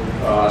 and would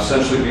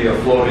essentially be a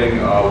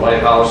floating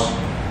lighthouse.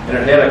 And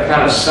it had a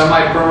kind of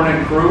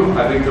semi-permanent crew.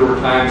 I think there were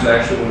times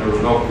actually when there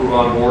was no crew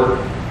on board.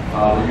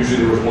 But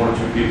usually there was 1 or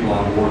 2 people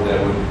on board that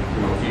would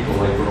keep the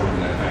lake burning,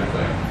 that kind of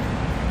thing.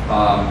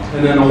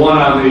 And then the one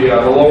on the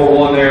lower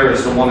one there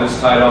is the one that's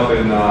tied up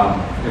in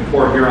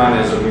Port Huron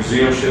as a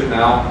museum ship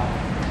now.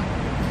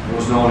 It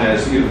was known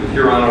as either the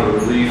Huron or the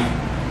Relief,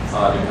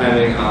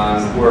 depending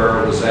on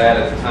where it was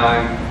at the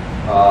time.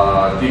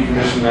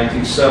 Decommissioned in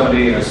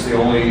 1970, and it's the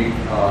only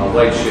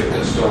light ship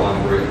that's still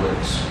on the Great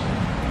Lakes.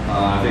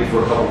 I think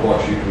for a couple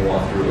bucks you can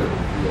walk through it.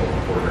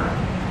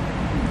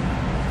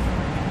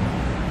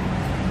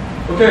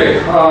 Okay,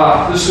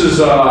 this is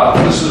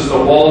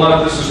the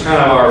Walnut. This is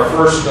kind of our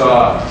first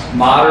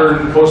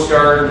modern Coast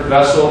Guard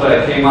vessel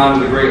that came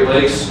onto the Great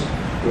Lakes.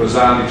 It was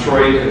on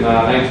Detroit in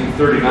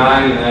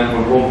 1939, and then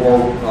when World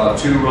War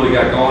II really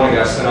got going, it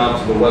got sent out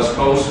to the West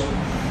Coast.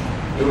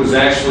 It was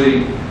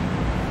actually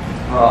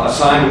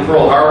assigned to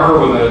Pearl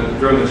Harbor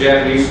during the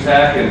Japanese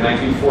attack in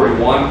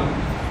 1941,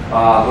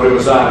 but it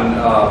was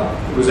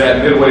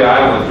at Midway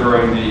Island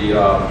during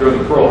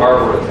the Pearl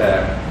Harbor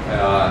attack,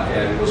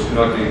 and was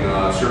conducting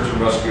search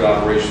and rescue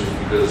operations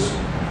because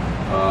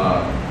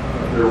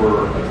there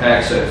were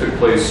attacks that took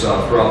place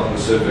throughout the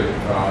Pacific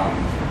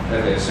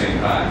at that same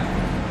time.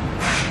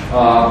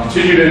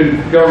 Continued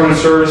in government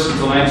service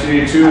until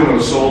 1982, when it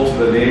was sold to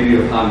the Navy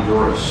of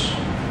Honduras.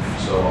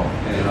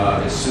 And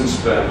it's since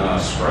been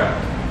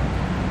scrapped.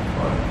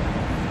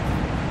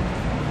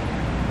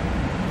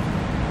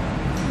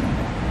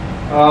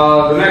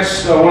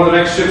 One of the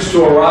next ships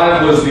to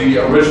arrive was the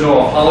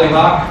original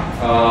Hollyhock,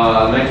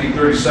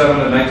 1937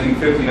 to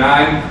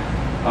 1959.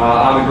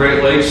 on the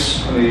Great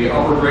Lakes, on the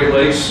upper Great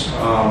Lakes,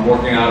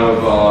 working out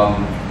of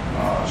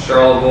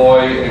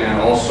Charlevoix and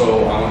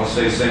also, I want to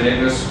say, St.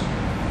 Ignace.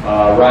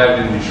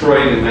 Arrived in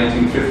Detroit in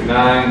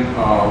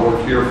 1959,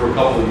 worked here for a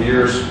couple of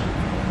years,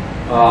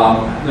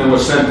 then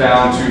was sent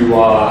down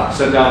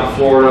to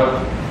Florida,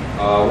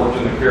 worked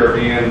in the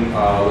Caribbean,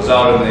 was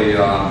out in the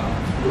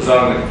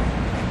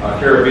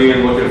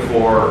Caribbean looking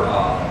for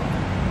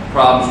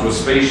problems with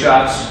space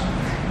shots.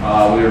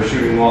 We were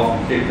shooting them off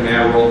from Cape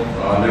Canaveral.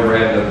 Never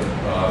had to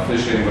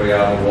fish anybody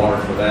out of the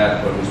water for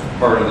that, but was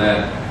part of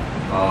that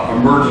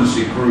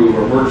emergency crew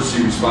or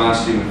emergency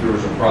response team if there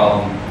was a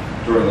problem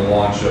during the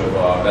launch of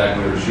back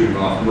when we were shooting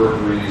off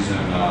Mercury's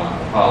and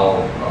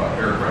Apollo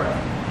aircraft.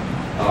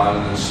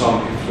 And then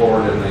sunk in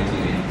Florida in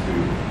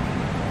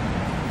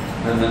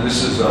 1982. And then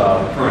this is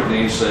the current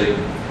namesake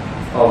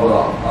of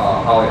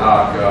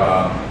Hollyhock.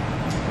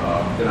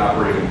 Been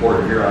operating in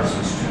Port Huron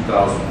since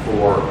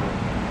 2004.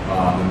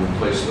 And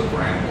replaced the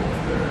Bramble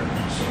there.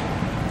 So.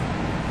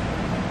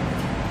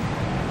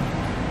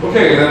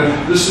 Okay, then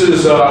this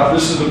is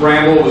the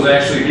Bramble. It was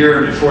actually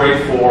here in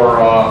Detroit for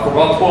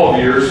about 12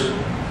 years,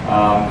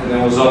 and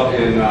then was up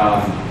in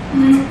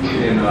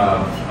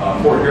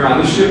Port Huron.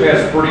 This ship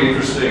has pretty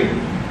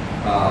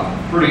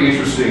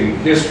interesting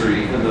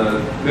history. In the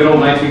middle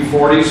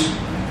 1940s,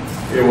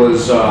 it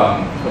was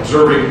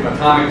observing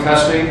atomic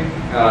testing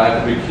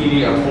at the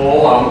Bikini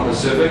Atoll out in the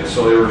Pacific.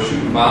 So they were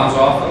shooting bombs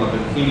off on the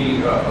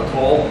Bikini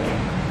Atoll.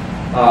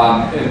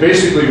 And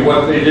basically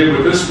what they did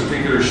with this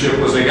particular ship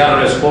was they got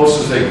it as close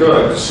as they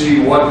could to see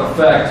what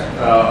effect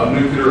a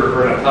nuclear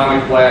or an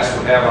atomic blast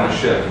would have on a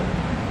ship.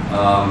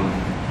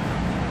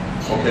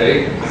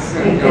 Okay, I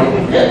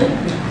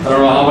don't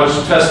know how much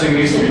testing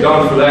needs to be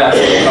done for that.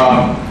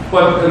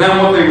 And then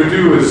what they would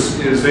do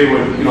is they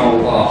would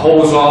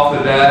hose off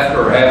the deck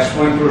or have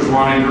sprinklers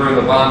running during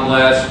the bomb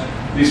blast,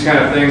 these kind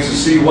of things to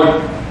see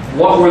what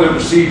were the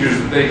procedures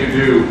that they could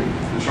do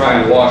to try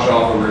and wash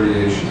off the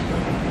radiation.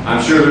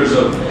 I'm sure there's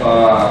a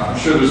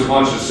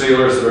bunch of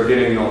sailors that are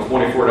getting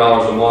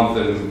 $24 a month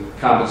in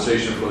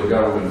compensation for the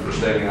government for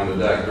standing on the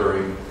deck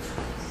during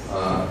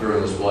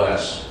this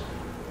blast.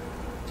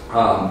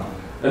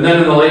 And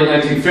then in the late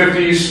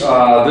 1950s,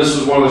 this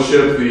is one of the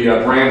ships, the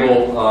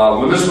Bramble.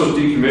 When this was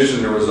decommissioned,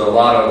 there was a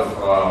lot of,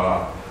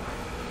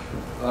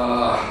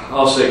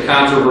 I'll say,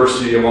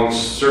 controversy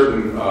amongst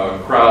certain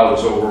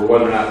crowds over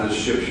whether or not this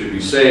ship should be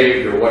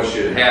saved or what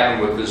should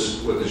happen with this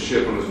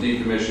ship when it was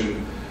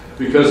decommissioned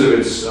because of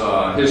its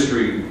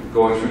history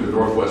going through the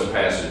Northwest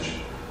Passage.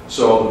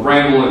 So the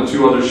Bramble and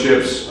two other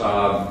ships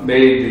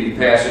made the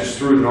passage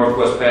through the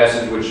Northwest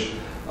Passage, which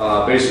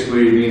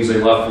basically means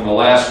they left from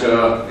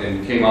Alaska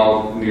and came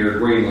out near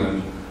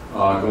Greenland,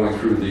 going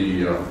through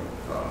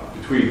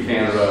between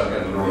Canada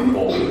and the North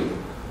Pole.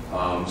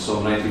 So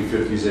in the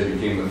 1950s, they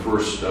became the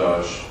first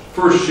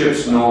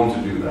ships known to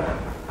do that.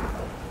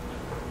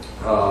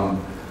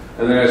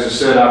 And then, as I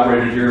said,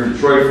 operated here in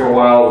Detroit for a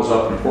while, was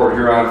up in Port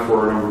Huron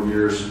for a number of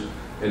years,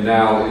 and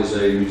now is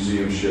a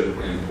museum ship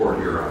in Port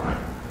Huron.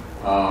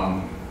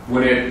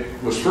 When it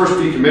was first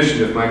decommissioned,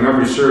 if my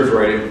memory serves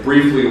right, it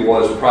briefly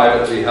was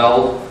privately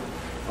held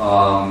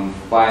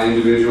by an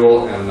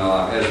individual, and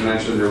as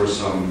mentioned, there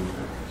was a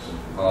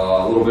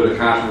little bit of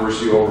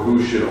controversy over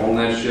who should own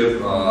that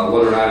ship,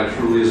 whether or not it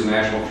truly is a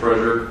national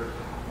treasure.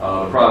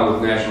 The problem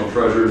with national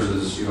treasures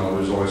is,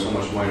 there's always so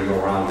much money to go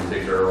around to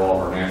take care of all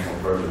of our national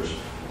treasures.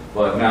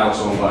 But now it's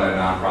owned by a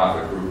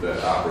nonprofit group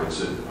that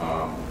operates it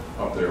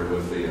up there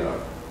with the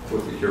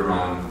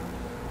Huron.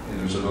 And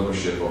there's another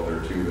ship up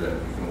there too that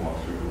you can walk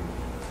through.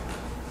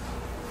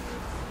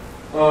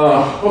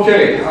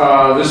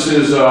 This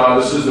is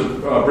the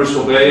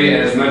Bristol Bay.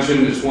 As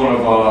mentioned, it's one of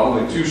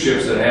only two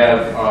ships that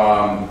have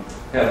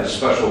the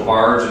special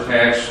barge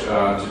attached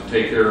to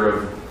take care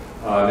of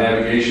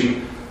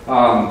navigation.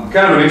 Kind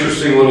of an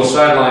interesting little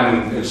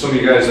sideline, and some of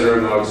you guys that are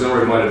in the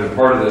auxiliary might have been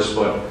part of this,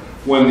 but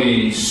when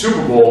the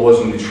Super Bowl was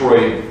in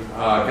Detroit,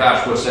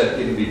 gosh, what's that,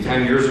 it'd be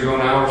 10 years ago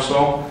now or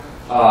so,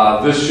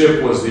 this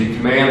ship was the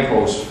command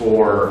post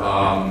for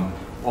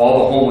all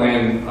the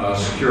Homeland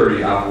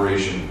Security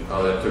operation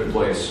that took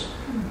place.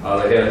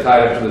 They had it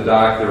tied up to the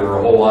dock. There were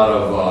a whole lot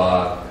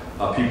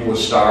of people with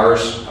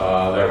stars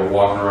that were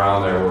walking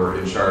around that were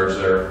in charge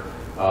there.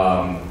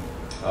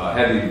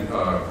 Had the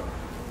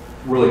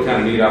really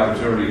kind of neat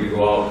opportunity to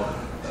go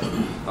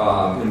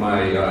out in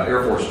my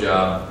Air Force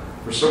job.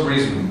 For some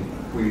reason,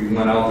 we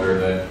went out there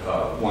that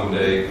one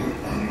day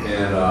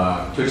and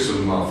took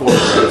some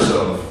photographs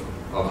of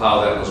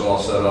how that was all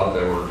set up.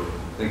 They were, I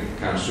think,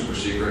 kind of super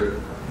secret,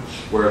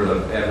 where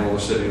the admiral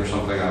was sitting or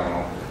something, I don't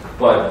know.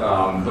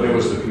 But it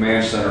was the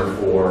command center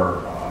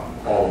for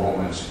all the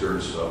Homeland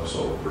Security stuff,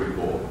 so pretty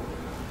cool.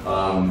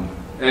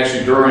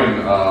 Actually,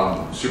 during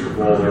Super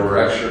Bowl, there were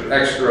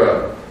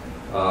extra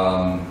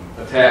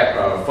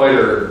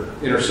fighter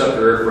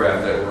interceptor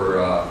aircraft that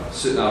were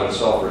sitting out at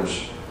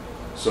Selfridge.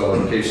 So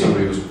in case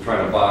somebody was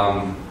trying to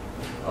bomb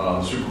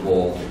the Super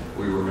Bowl,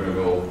 we were going to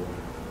go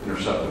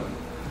intercept them.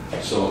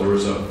 So there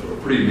was a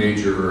pretty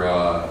major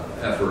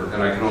effort,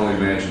 and I can only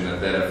imagine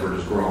that effort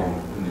has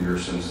grown in the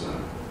years since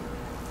then.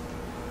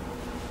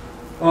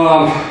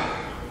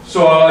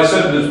 So I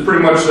said it's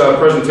pretty much a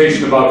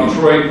presentation about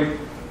Detroit,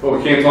 but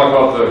we can't talk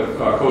about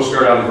the Coast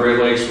Guard on the Great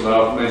Lakes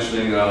without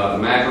mentioning the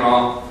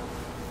Mackinac.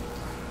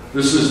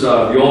 This is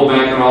the old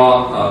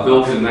Mackinac,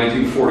 built in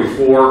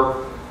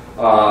 1944.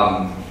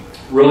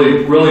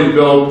 Really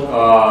built,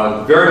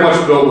 very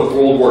much built with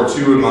World War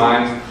II in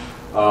mind.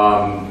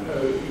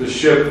 The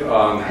ship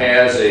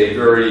has a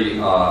very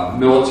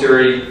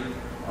military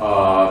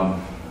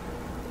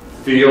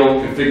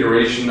feel,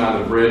 configuration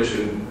on the bridge,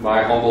 in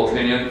my humble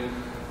opinion.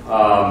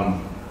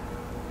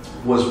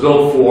 Was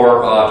built to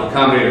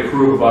accommodate a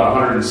crew of about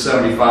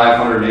 175,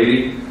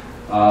 180.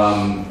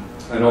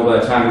 I know by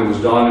the time it was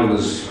done, it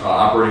was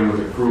operating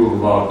with a crew of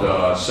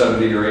about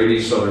 70 or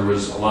 80, so there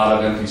was a lot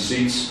of empty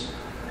seats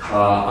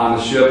on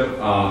the ship.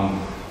 A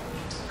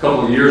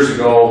couple of years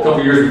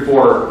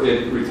before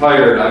it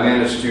retired, I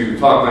managed to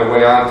talk my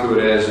way onto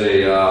it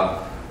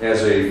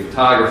as a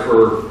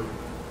photographer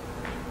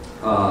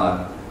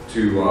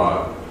to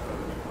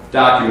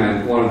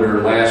document one of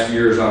their last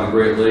years on the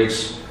Great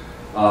Lakes,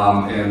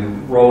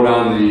 and rode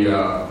on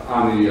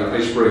the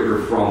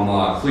icebreaker from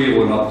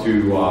Cleveland up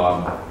to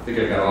I think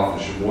I got off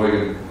in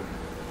Sheboygan,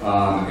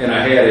 and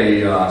I had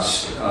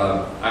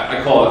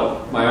I call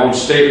it my own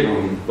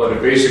stateroom,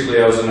 but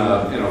basically I was in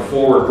a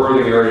forward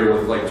berthing area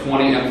with like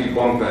 20 empty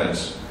bunk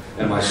beds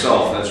and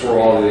myself. That's where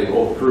all the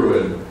old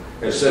crew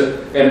had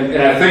sit,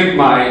 and I think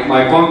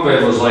my bunk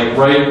bed was like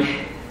right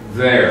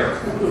there.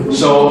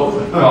 So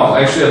no,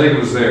 actually I think it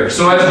was there.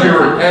 So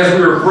as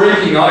we were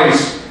breaking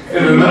ice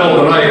in the middle of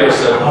the night, I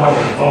said,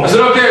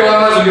 okay, well, I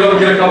might as well go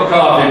get a cup of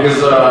coffee because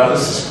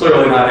this is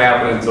clearly not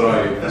happening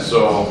tonight.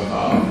 So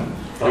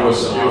it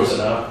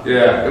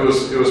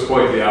was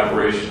quite the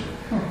operation.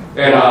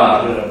 And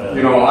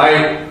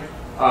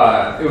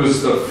it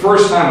was the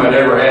first time I'd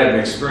ever had an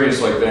experience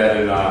like that.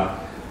 And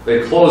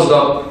they closed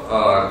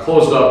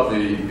up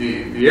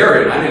the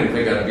area, and I didn't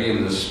think I'd be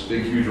in this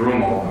big, huge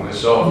room all by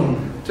myself. I'll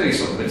tell you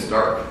something, it's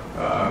dark.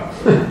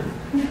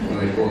 When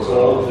they closed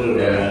Cold up. too,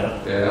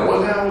 Yeah, that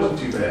wasn't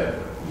too bad.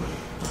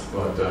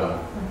 But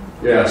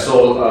yeah,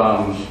 so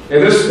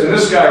and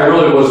this guy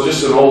really was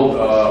just an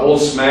old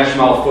smash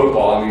mouth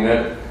football. I mean,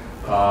 that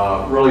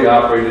really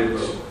operated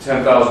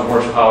 10,000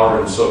 horsepower,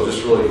 and so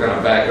just really kind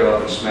of back it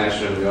up and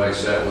smash it into the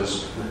ice. That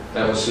was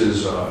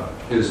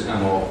his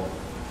MO.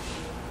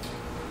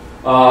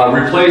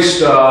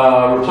 Replaced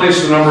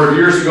a number of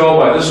years ago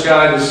by this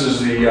guy. This is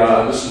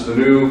the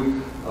new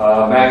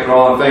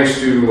Mackinac, and thanks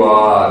to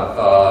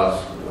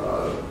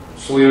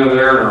Selena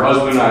there and her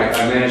husband, I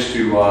managed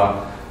to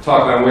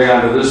talk my way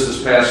onto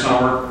this past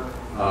summer.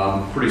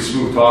 Pretty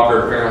smooth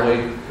talker,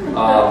 apparently.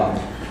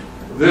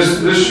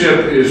 This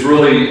ship is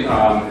really,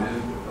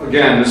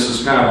 again, this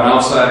is kind of an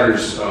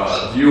outsider's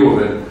view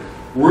of it,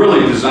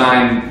 really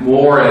designed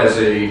more as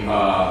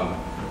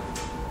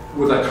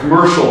with a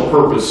commercial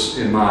purpose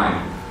in mind.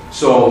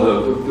 So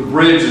the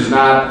bridge is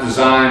not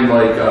designed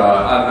like,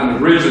 on the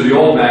bridge of the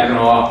old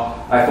Mackinac,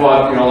 I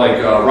thought,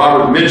 like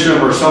Robert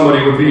Mitchum or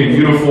somebody would be in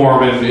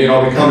uniform and, be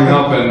coming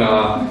up and,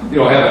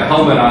 have a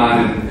helmet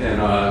on and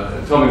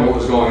tell me what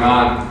was going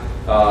on.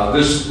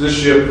 This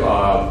ship,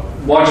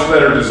 much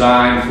better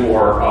designed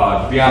for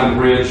to be on the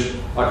bridge,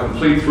 a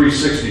complete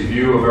 360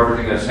 view of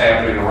everything that's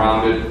happening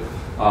around it,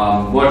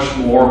 much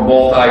more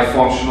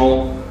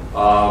multifunctional,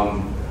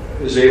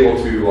 is able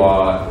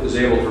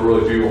to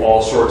really do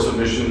all sorts of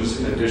missions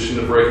in addition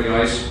to breaking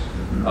ice.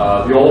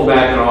 The old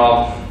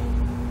Mackinac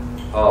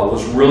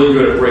was really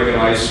good at breaking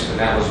ice, and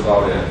that was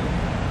about it.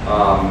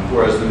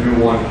 Whereas the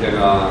new one can,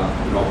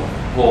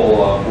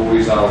 pull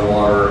buoys out of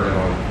water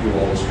and do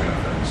all those kind of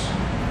things.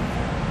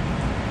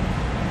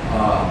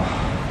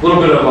 A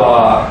little bit of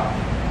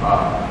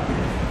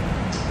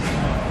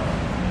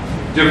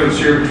difference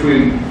here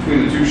between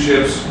the two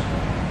ships.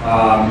 You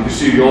can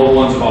see the old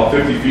one's about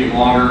 50 feet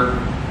longer,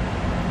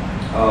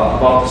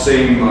 about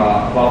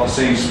the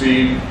same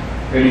speed,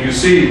 and you can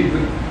see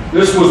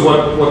this was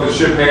what the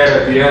ship had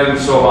at the end.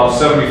 So about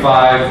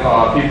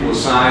 75 people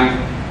assigned,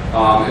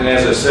 and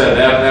as I said,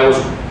 that was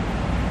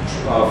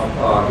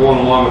going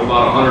along with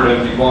about 100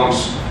 empty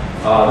bunks.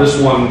 This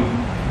one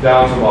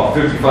down to about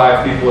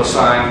 55 people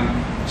assigned.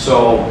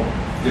 So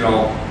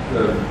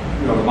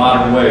the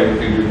modern way we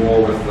can do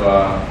more with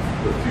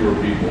fewer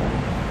people,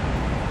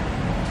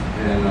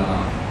 and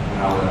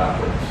how that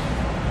operates.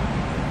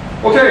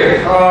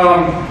 Okay,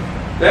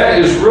 that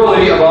is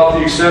really about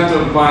the extent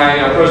of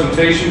my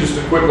presentation. Just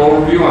a quick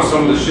overview on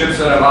some of the ships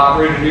that I've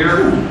operated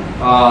here.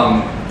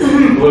 A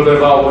little bit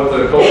about what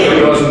the Coast Guard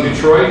does in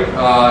Detroit,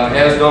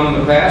 has done in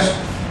the past,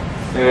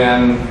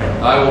 and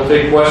I will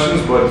take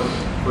questions. But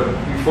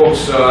you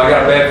folks, I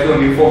got a bad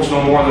feeling you folks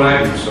know more than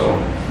I do. So,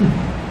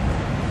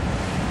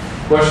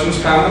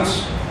 questions,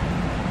 comments?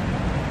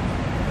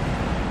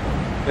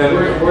 And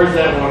where's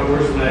that one?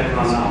 Where's the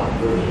Mackinac now?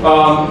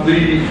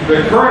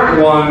 The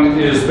current one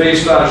is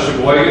based out of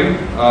Sheboygan.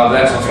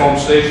 That's its home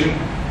station,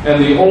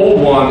 and the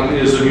old one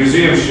is a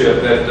museum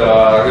ship that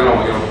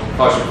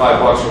costs you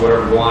 $5 or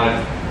whatever to go on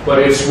it. but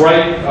it's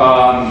right,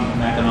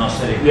 Mackinac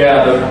City.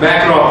 yeah, the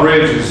Mackinac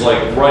Bridge is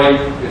like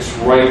it's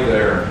right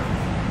there.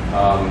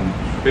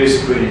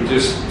 Basically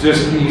just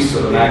east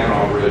of the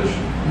Mackinac Bridge.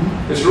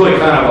 It's really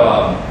kind of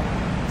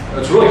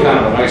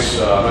a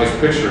nice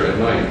picture at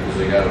night because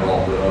they got it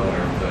all lit up and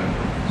everything.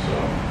 So,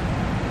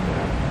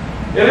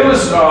 yeah. And it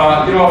was,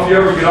 if you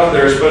ever get up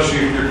there, especially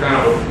if you're kind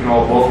of a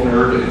boat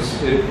nerd,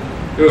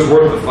 it was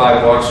worth the $5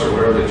 or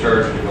whatever they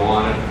charged you to go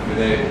on it. I mean,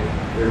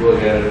 they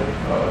really had it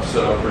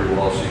set up pretty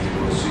well, so you could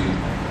really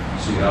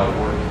see how it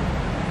worked.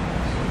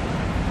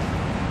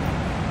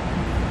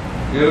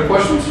 Any other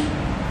questions?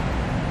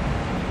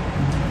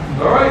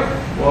 All right.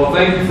 Well,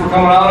 thank you for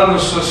coming out on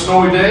this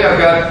snowy day. I've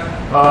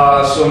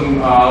got some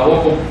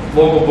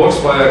local books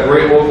by a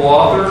great local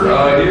author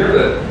here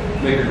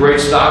that make a great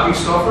stocking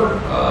stuffer.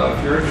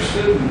 If you're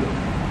interested, and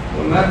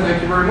other than that,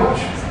 thank you very much.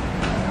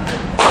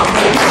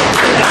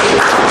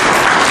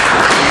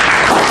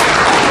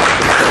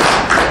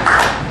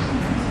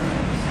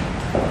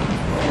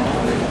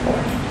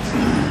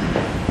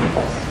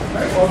 All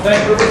right, well, thank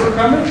you for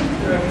coming.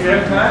 If you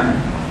have time,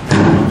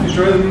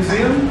 enjoy the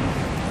museum,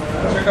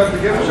 check out the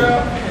gift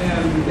shop,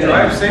 and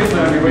drive safely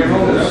on your way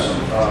home.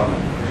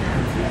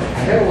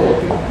 I have a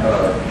little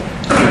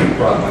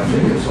problem. I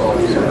think it's all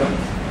here.